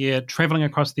entire year traveling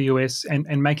across the US and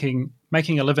making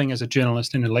a living as a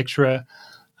journalist and a lecturer.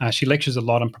 She lectures a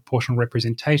lot on proportional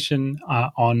representation,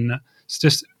 on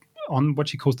what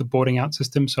she calls the boarding out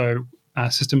system, so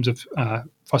systems of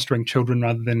fostering children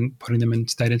rather than putting them in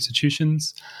state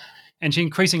institutions. And she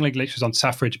increasingly lectures on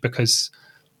suffrage because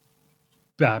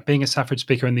being a suffrage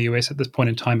speaker in the US at this point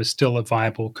in time is still a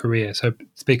viable career. So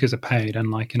speakers are paid,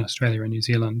 unlike in Australia and New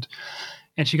Zealand.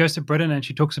 And she goes to Britain and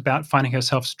she talks about finding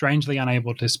herself strangely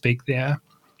unable to speak there.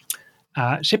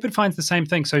 Shepherd finds the same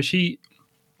thing. So she's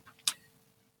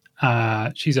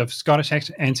of Scottish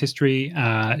ancestry.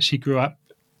 She grew up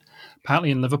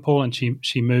partly in Liverpool, and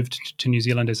she moved to New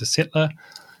Zealand as a settler.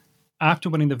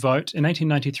 After winning the vote in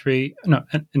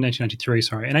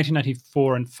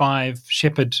 1894 and 5,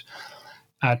 Shepherd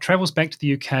travels back to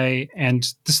the UK,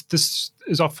 and this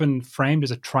is often framed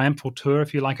as a triumphal tour,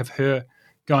 if you like, of her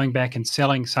going back and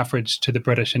selling suffrage to the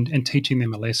British and teaching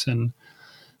them a lesson.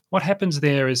 What happens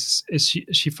there is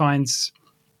she finds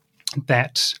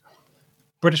that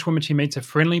British women she meets are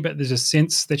friendly, but there's a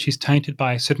sense that she's tainted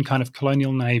by a certain kind of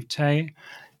colonial naivete.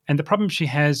 And the problem she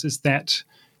has is that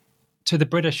to the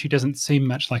British, she doesn't seem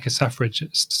much like a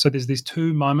suffragist. So there's these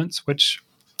two moments which,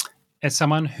 as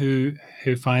someone who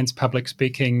finds public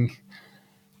speaking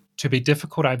to be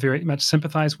difficult, I very much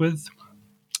sympathise with.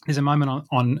 There's a moment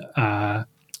on the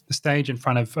stage in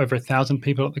front of over 1,000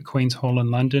 people at the Queen's Hall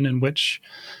in London, in which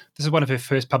this is one of her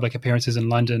first public appearances in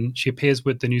London. She appears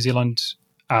with the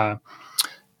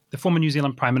former New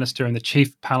Zealand Prime Minister and the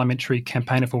chief parliamentary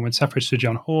campaigner for women's suffrage, Sir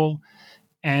John Hall,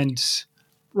 and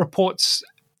reports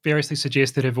variously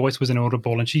suggest that her voice was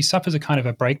inaudible, and she suffers a kind of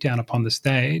a breakdown upon the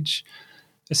stage.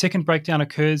 A second breakdown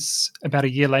occurs about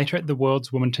a year later at the World's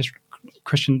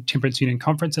Christian Temperance Union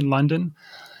Conference in London,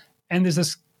 and there's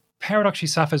this paradox she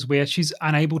suffers where she's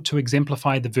unable to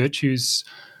exemplify the virtues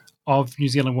of New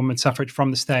Zealand women's suffrage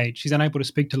from the stage. She's unable to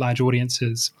speak to large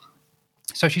audiences.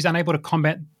 So she's unable to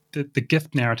combat the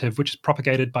gift narrative, which is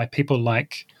propagated by people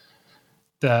like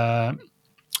the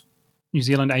New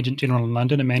Zealand Agent General in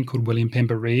London, a man called William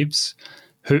Pember Reeves,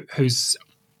 whose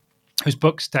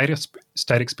book, State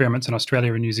Experiments in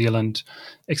Australia and New Zealand,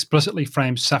 explicitly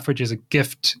frames suffrage as a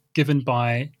gift given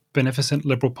by beneficent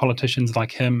liberal politicians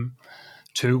like him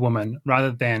to women,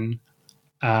 rather than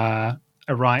a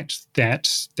right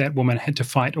that woman had to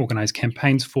fight organised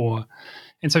campaigns for.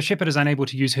 And so Shepherd is unable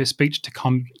to use her speech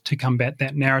to combat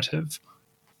that narrative.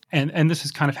 And this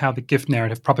is kind of how the gift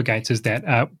narrative propagates, is that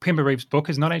Pember Reeves' book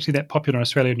is not actually that popular in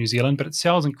Australia and New Zealand, but it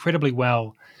sells incredibly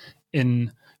well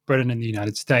in Britain and the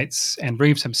United States. And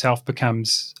Reeves himself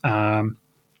becomes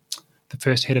the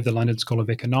first head of the London School of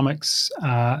Economics,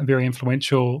 a very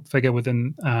influential figure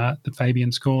within the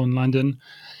Fabian School in London.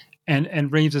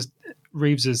 And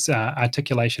Reeves's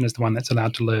articulation is the one that's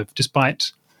allowed to live,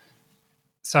 despite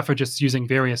suffragists using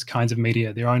various kinds of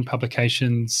media, their own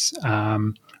publications,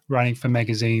 writing for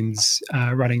magazines,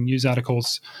 writing news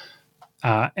articles.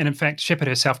 And in fact, Shepherd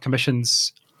herself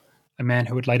commissions a man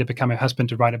who would later become her husband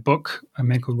to write a book, a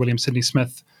man called William Sidney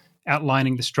Smith,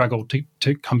 outlining the struggle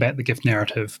to combat the gift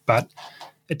narrative. But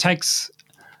it takes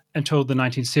until the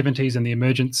 1970s and the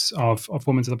emergence of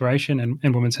women's liberation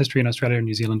and women's history in Australia and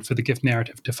New Zealand for the gift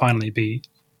narrative to finally be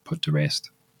put to rest.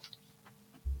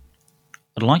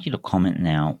 I'd like you to comment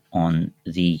now on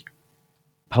the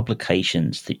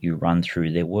publications that you run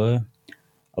through. There were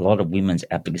a lot of women's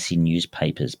advocacy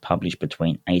newspapers published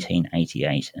between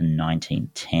 1888 and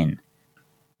 1910.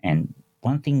 And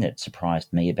one thing that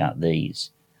surprised me about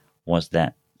these was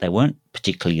that they weren't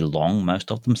particularly long,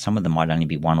 most of them. Some of them might only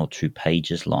be 1 or 2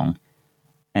 pages long.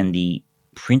 And the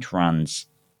print runs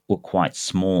were quite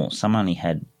small. Some only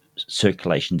had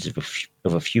circulations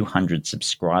of a few hundred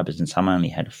subscribers, and some only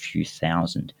had a few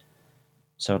thousand.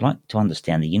 So I'd like to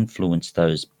understand the influence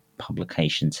those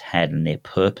publications had and their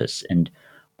purpose, and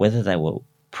whether they were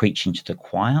preaching to the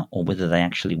choir or whether they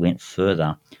actually went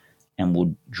further and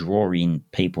would draw in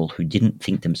people who didn't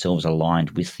think themselves aligned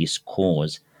with this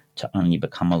cause to only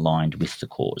become aligned with the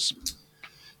cause.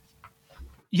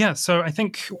 Yeah, so I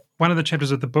think one of the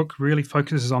chapters of the book really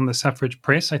focuses on the suffrage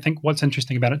press. I think what's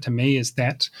interesting about it to me is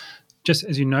that, just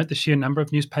as you note, the sheer number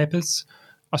of newspapers,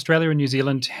 Australia and New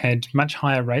Zealand had much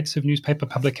higher rates of newspaper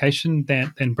publication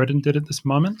than Britain did at this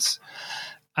moment.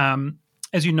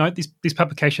 As you note, these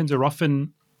publications are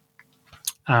often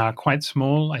quite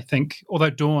small. I think, although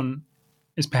Dawn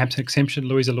is perhaps an exception,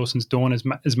 Louisa Lawson's Dawn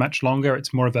is much longer.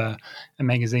 It's more of a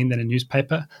magazine than a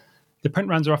newspaper. The print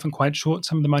runs are often quite short.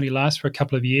 Some of them only last for a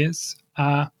couple of years.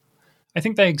 I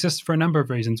think they exist for a number of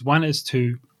reasons. One is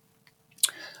to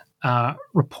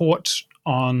report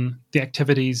on the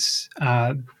activities,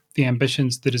 the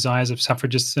ambitions, the desires of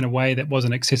suffragists in a way that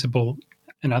wasn't accessible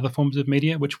in other forms of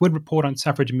media, which would report on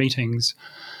suffrage meetings,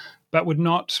 but would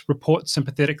not report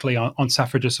sympathetically on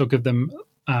suffragists or give them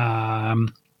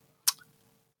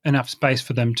enough space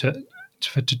for them to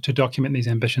document these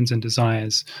ambitions and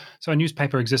desires. So a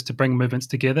newspaper exists to bring movements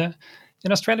together.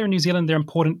 In Australia and New Zealand, they're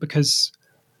important because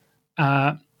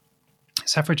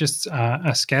suffragists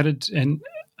are scattered in,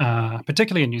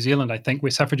 particularly in New Zealand, I think,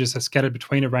 where suffragists are scattered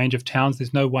between a range of towns.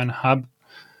 There's no one hub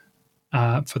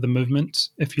for the movement,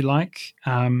 if you like.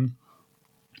 And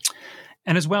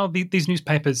as well, these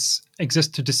newspapers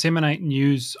exist to disseminate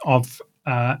news of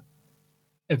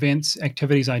events,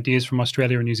 activities, ideas from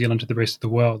Australia and New Zealand to the rest of the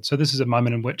world. So this is a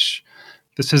moment in which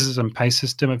the scissors and paste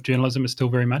system of journalism is still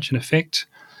very much in effect,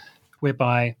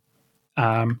 whereby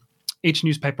each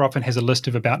newspaper often has a list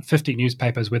of about 50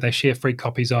 newspapers where they share free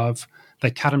copies of.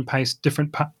 They cut and paste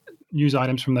different news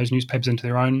items from those newspapers into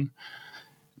their own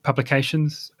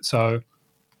publications. So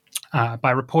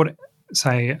by reporting,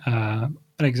 say, an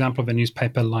example of a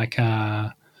newspaper like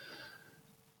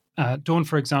Dawn,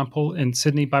 for example, in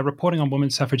Sydney, by reporting on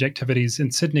women's suffrage activities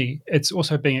in Sydney, it's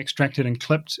also being extracted and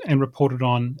clipped and reported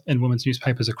on in women's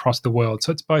newspapers across the world.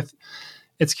 So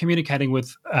it's communicating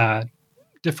with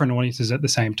different audiences at the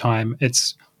same time.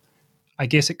 I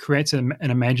guess it creates an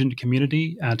imagined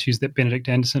community, to use that Benedict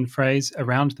Anderson phrase,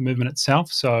 around the movement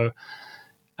itself. So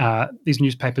these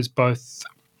newspapers both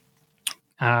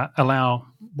allow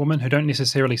women who don't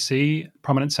necessarily see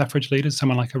prominent suffrage leaders,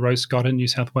 someone like a Rose Scott in New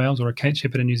South Wales or a Kate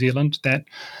Shepherd in New Zealand, that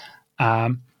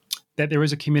there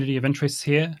is a community of interests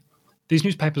here. These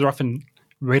newspapers are often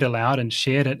read aloud and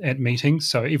shared at meetings.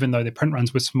 So even though their print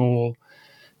runs were small,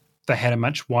 they had a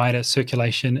much wider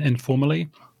circulation informally.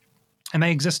 And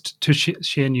they exist to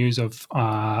share news of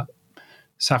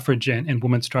suffrage and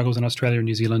women's struggles in Australia and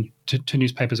New Zealand to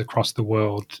newspapers across the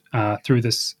world through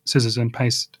this scissors and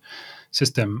paste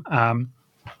system.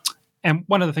 And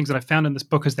one of the things that I found in this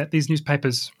book is that these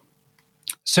newspapers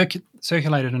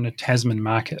circulated in a Tasman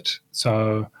market.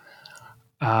 So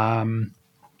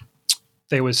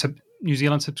there was New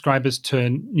Zealand subscribers to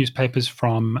newspapers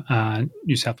from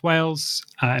New South Wales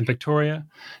and Victoria.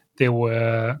 There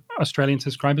were Australian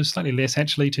subscribers, slightly less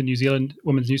actually, to New Zealand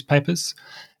women's newspapers.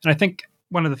 And I think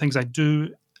one of the things I do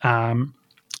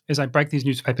is I break these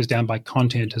newspapers down by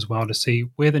content as well to see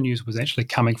where the news was actually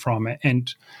coming from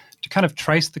and to kind of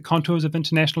trace the contours of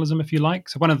internationalism, if you like.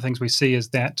 So one of the things we see is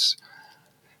that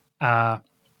a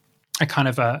kind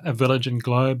of a village and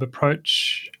globe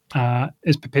approach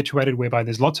is perpetuated, whereby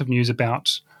there's lots of news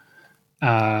about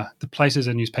the places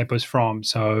a newspaper is from.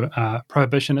 So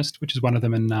Prohibitionist, which is one of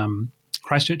them in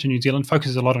Christchurch in New Zealand,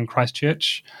 focuses a lot on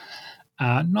Christchurch,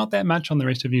 not that much on the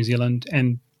rest of New Zealand,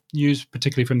 and news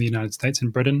particularly from the United States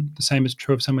and Britain. The same is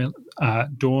true of somewhere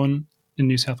Dawn in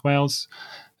New South Wales,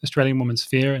 Australian Women's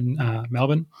Fair in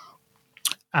Melbourne.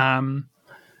 And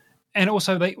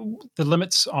also the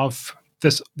limits of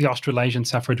the Australasian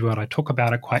suffrage world I talk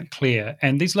about are quite clear.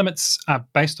 And these limits are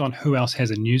based on who else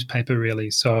has a newspaper, really.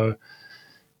 So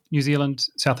New Zealand,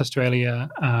 South Australia,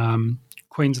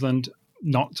 Queensland,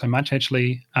 not so much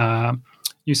actually,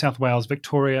 New South Wales,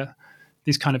 Victoria,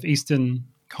 these kind of eastern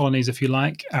colonies, if you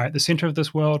like, are at the centre of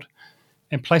this world,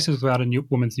 and places without a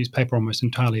women's newspaper almost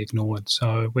entirely ignored.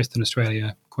 So Western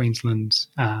Australia, Queensland,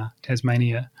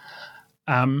 Tasmania.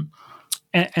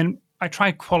 And I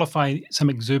try to qualify some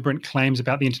exuberant claims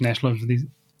about the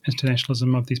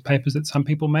internationalism of these papers that some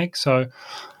people make. So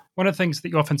one of the things that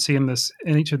you often see in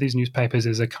each of these newspapers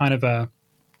is a kind of a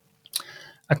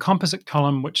composite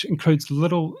column which includes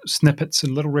little snippets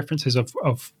and little references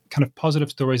of kind of positive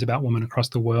stories about women across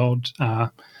the world.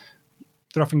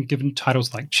 They're often given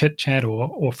titles like Chit Chat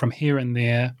or From Here and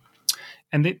There.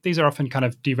 And these are often kind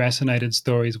of deracinated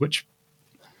stories which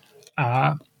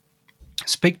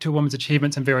speak to a woman's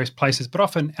achievements in various places, but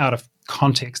often out of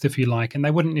context, if you like. And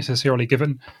they wouldn't necessarily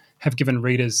have given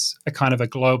readers a kind of a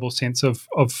global sense of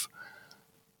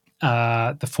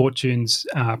the fortunes,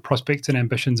 prospects and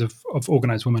ambitions of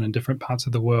organised women in different parts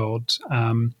of the world.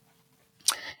 And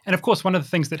of course, one of the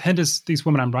things that hinders these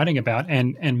women I'm writing about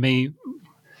and me,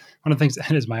 one of the things that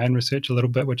hinders my own research a little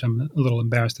bit, which I'm a little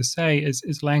embarrassed to say,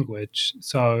 is language.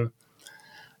 So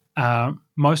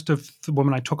most of the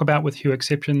women I talk about, with few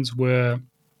exceptions, were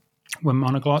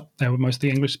monoglot. They were mostly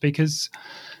English speakers.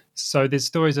 So there's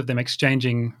stories of them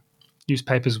exchanging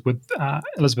newspapers with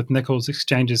Elizabeth Nichols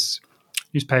exchanges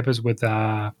newspapers with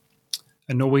a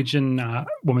Norwegian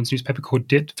woman's newspaper called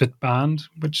Det Hvit Band,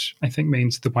 which I think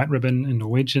means the white ribbon in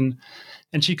Norwegian.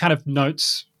 And she kind of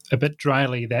notes a bit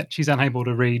dryly that she's unable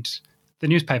to read the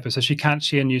newspaper, so she can't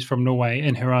share news from Norway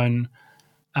in her own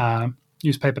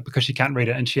newspaper because she can't read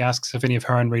it, and she asks if any of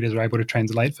her own readers are able to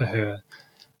translate for her.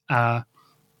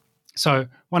 So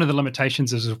one of the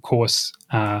limitations is, of course,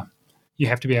 you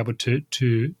have to be able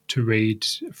to read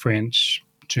French,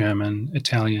 German,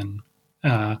 Italian,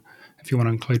 if you want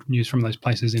to include news from those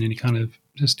places in any kind of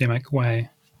systemic way.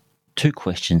 2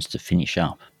 questions to finish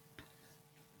up.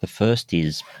 The first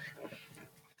is,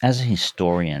 as a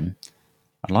historian,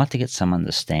 I'd like to get some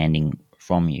understanding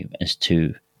from you as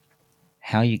to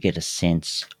how you get a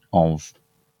sense of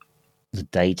the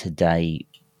day-to-day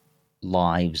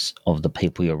lives of the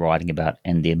people you're writing about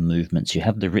and their movements. You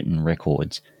have the written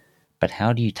records, but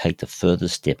how do you take the further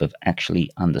step of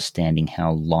actually understanding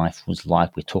how life was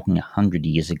like? We're talking 100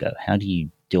 years ago. How do you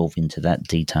delve into that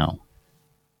detail?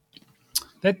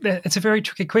 It's a very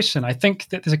tricky question. I think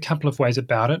that there's a couple of ways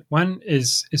about it. One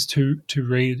is to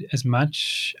read as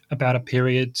much about a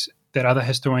period that other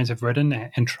historians have written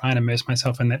and try and immerse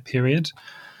myself in that period.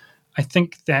 I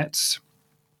think that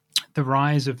the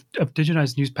rise of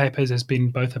digitized newspapers has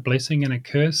been both a blessing and a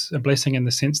curse. A blessing in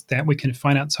the sense that we can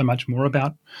find out so much more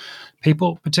about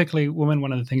people, particularly women.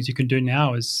 One of the things you can do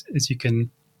now is you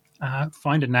can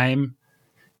find a name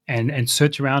and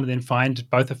search around and then find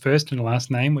both a first and a last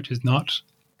name, which is not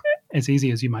as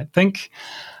easy as you might think.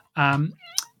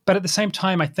 But at the same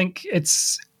time, I think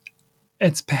it's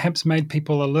perhaps made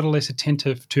people a little less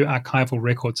attentive to archival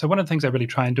records. So one of the things I really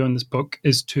try and do in this book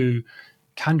is to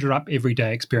conjure up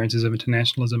everyday experiences of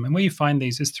internationalism. And where you find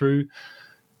these is through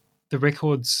the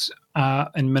records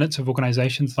and minutes of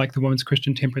organisations like the Women's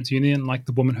Christian Temperance Union, like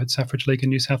the Womanhood Suffrage League in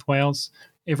New South Wales.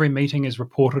 Every meeting is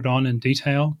reported on in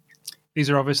detail. These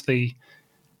are obviously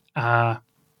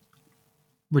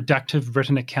reductive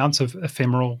written accounts of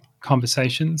ephemeral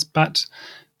conversations, but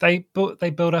they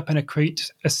build up and accrete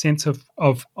a sense of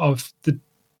the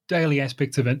daily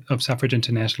aspects of suffrage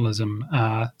internationalism.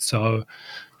 So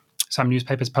some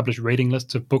newspapers publish reading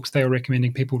lists of books they were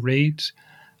recommending people read.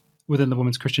 Within the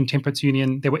Women's Christian Temperance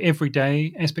Union, there were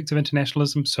everyday aspects of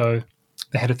internationalism. So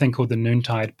they had a thing called the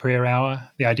noontide prayer hour.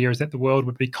 The idea is that the world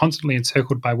would be constantly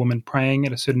encircled by women praying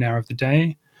at a certain hour of the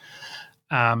day.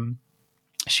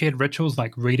 Shared rituals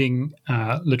like reading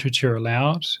literature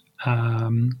aloud.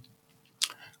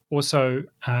 Also,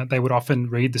 they would often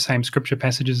read the same scripture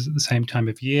passages at the same time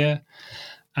of year.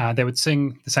 They would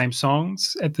sing the same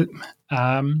songs at the.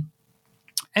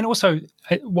 And also,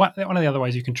 one of the other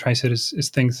ways you can trace it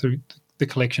is things through the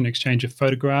collection exchange of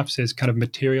photographs as kind of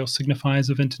material signifiers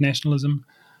of internationalism.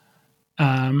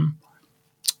 But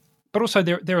also,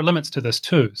 there are limits to this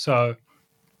too. So,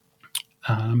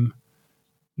 none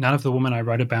of the women I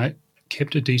wrote about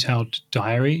kept a detailed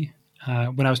diary.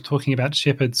 When I was talking about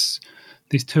Shepherd's,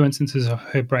 these 2 instances of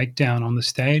her breakdown on the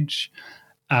stage.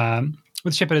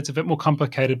 With Shepherd, it's a bit more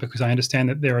complicated because I understand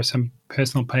that there are some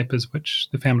personal papers which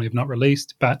the family have not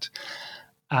released, but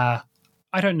I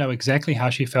don't know exactly how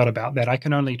she felt about that. I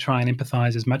can only try and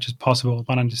empathise as much as possible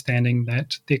on understanding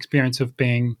that the experience of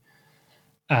being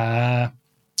a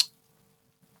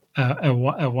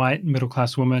white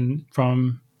middle-class woman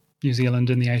from New Zealand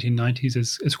in the 1890s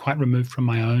is quite removed from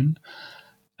my own.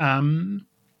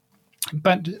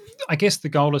 But I guess the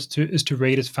goal is to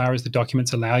read as far as the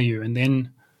documents allow you, and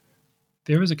then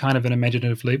there is a kind of an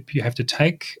imaginative leap you have to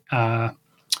take.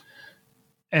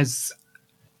 As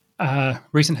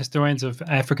recent historians of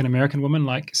African-American women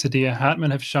like Sadia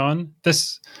Hartman have shown,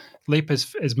 this leap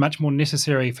is much more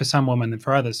necessary for some women than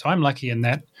for others. So I'm lucky in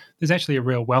that there's actually a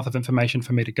real wealth of information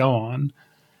for me to go on.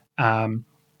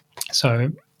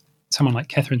 So someone like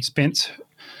Catherine Spence,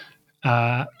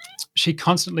 she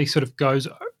constantly sort of goes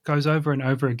over and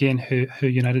over again her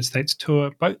United States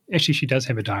tour. But actually, she does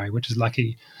have a diary, which is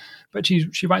lucky. But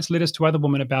she writes letters to other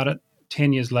women about it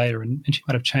 10 years later, and she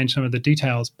might have changed some of the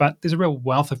details. But there's a real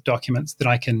wealth of documents that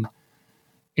I can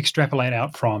extrapolate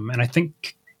out from. And I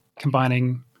think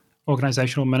combining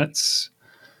organizational minutes,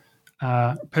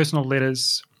 personal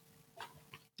letters,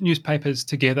 newspapers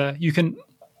together, you can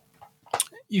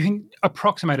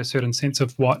approximate a certain sense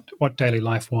of what daily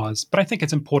life was. But I think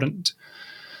it's important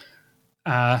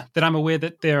that I'm aware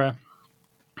that there are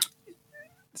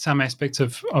some aspects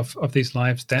of these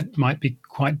lives that might be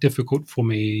quite difficult for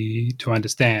me to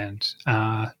understand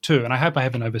too. And I hope I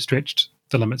haven't overstretched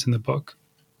the limits in the book.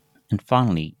 And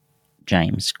finally,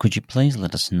 James, could you please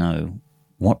let us know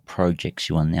what projects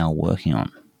you are now working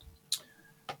on?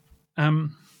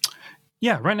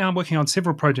 Yeah, right now I'm working on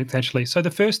several projects, actually. So the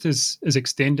first is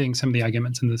extending some of the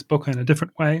arguments in this book in a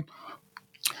different way.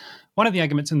 One of the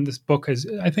arguments in this book is,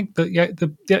 I think,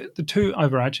 the two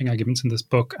overarching arguments in this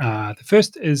book are, the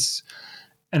first is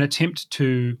an attempt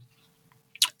to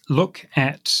look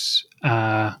at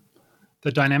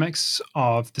the dynamics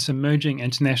of this emerging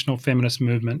international feminist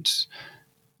movement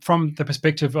from the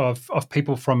perspective of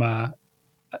people from a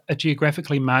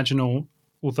geographically marginal,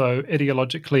 although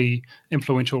ideologically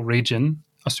influential region,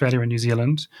 Australia and New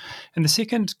Zealand. And the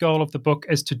second goal of the book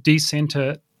is to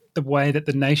decenter the way that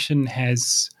the nation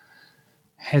has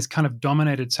kind of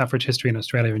dominated suffrage history in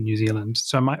Australia and New Zealand.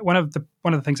 So one of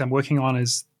the things I'm working on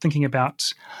is thinking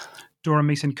about Dora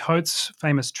Meeson Coates'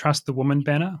 famous Trust the Woman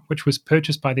banner, which was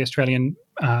purchased by the Australian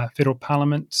Federal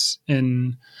Parliament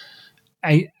in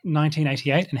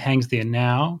 1988 and hangs there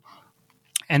now.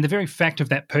 And the very fact of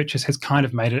that purchase has kind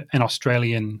of made it an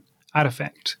Australian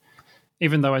artefact,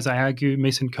 even though, as I argue,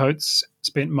 Meeson Coates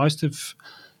spent most of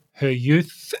her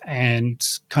youth and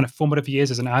kind of formative years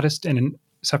as an artist and a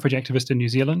suffrage activist in New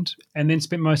Zealand, and then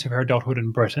spent most of her adulthood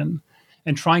in Britain,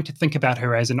 and trying to think about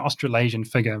her as an Australasian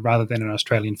figure rather than an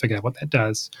Australian figure, what that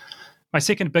does. My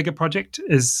second bigger project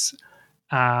is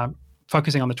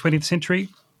focusing on the 20th century,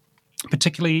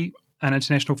 particularly an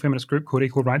international feminist group called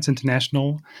Equal Rights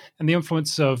International, and the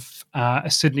influence of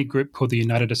a Sydney group called the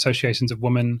United Associations of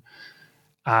Women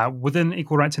within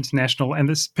Equal Rights International, and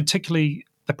this particularly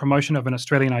the promotion of an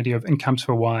Australian idea of incomes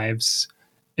for wives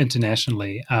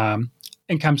internationally.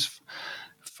 Incomes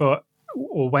for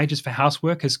or wages for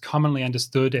housework is commonly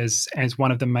understood as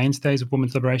one of the mainstays of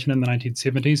women's liberation in the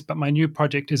 1970s, but my new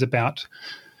project is about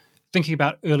thinking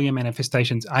about earlier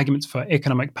manifestations, arguments for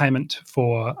economic payment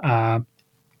for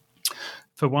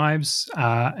wives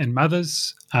and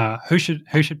mothers, who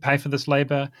should pay for this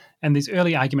labour, and these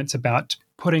early arguments about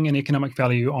putting an economic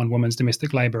value on women's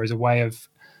domestic labour as a way of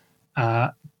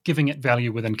giving it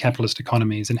value within capitalist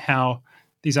economies, and how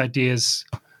these ideas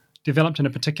developed in a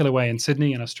particular way in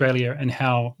Sydney and Australia, and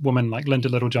how women like Linda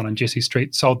Littlejohn and Jessie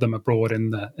Street sold them abroad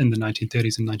in the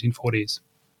 1930s and 1940s.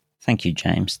 Thank you,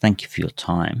 James. Thank you for your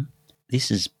time. This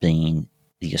has been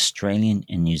the Australian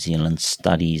and New Zealand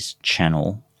Studies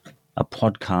channel, a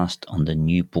podcast on the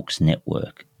New Books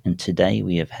Network. And today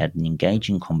we have had an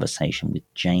engaging conversation with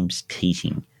James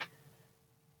Keating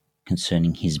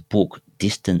concerning his book,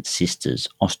 Distant Sisters,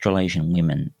 Australasian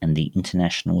Women and the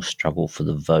International Struggle for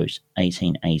the Vote,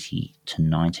 1880 to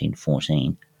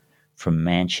 1914, from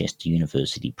Manchester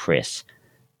University Press.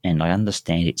 And I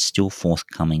understand it's still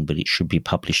forthcoming, but it should be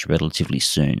published relatively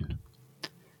soon.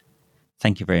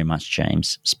 Thank you very much,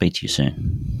 James. Speak to you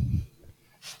soon.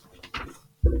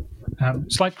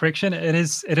 Slight correction: it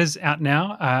is out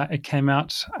now. It came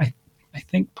out, I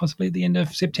think, possibly at the end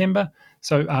of September.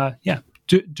 So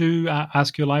do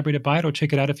ask your library to buy it or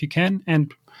check it out if you can.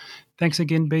 And thanks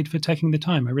again, Bede, for taking the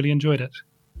time. I really enjoyed it.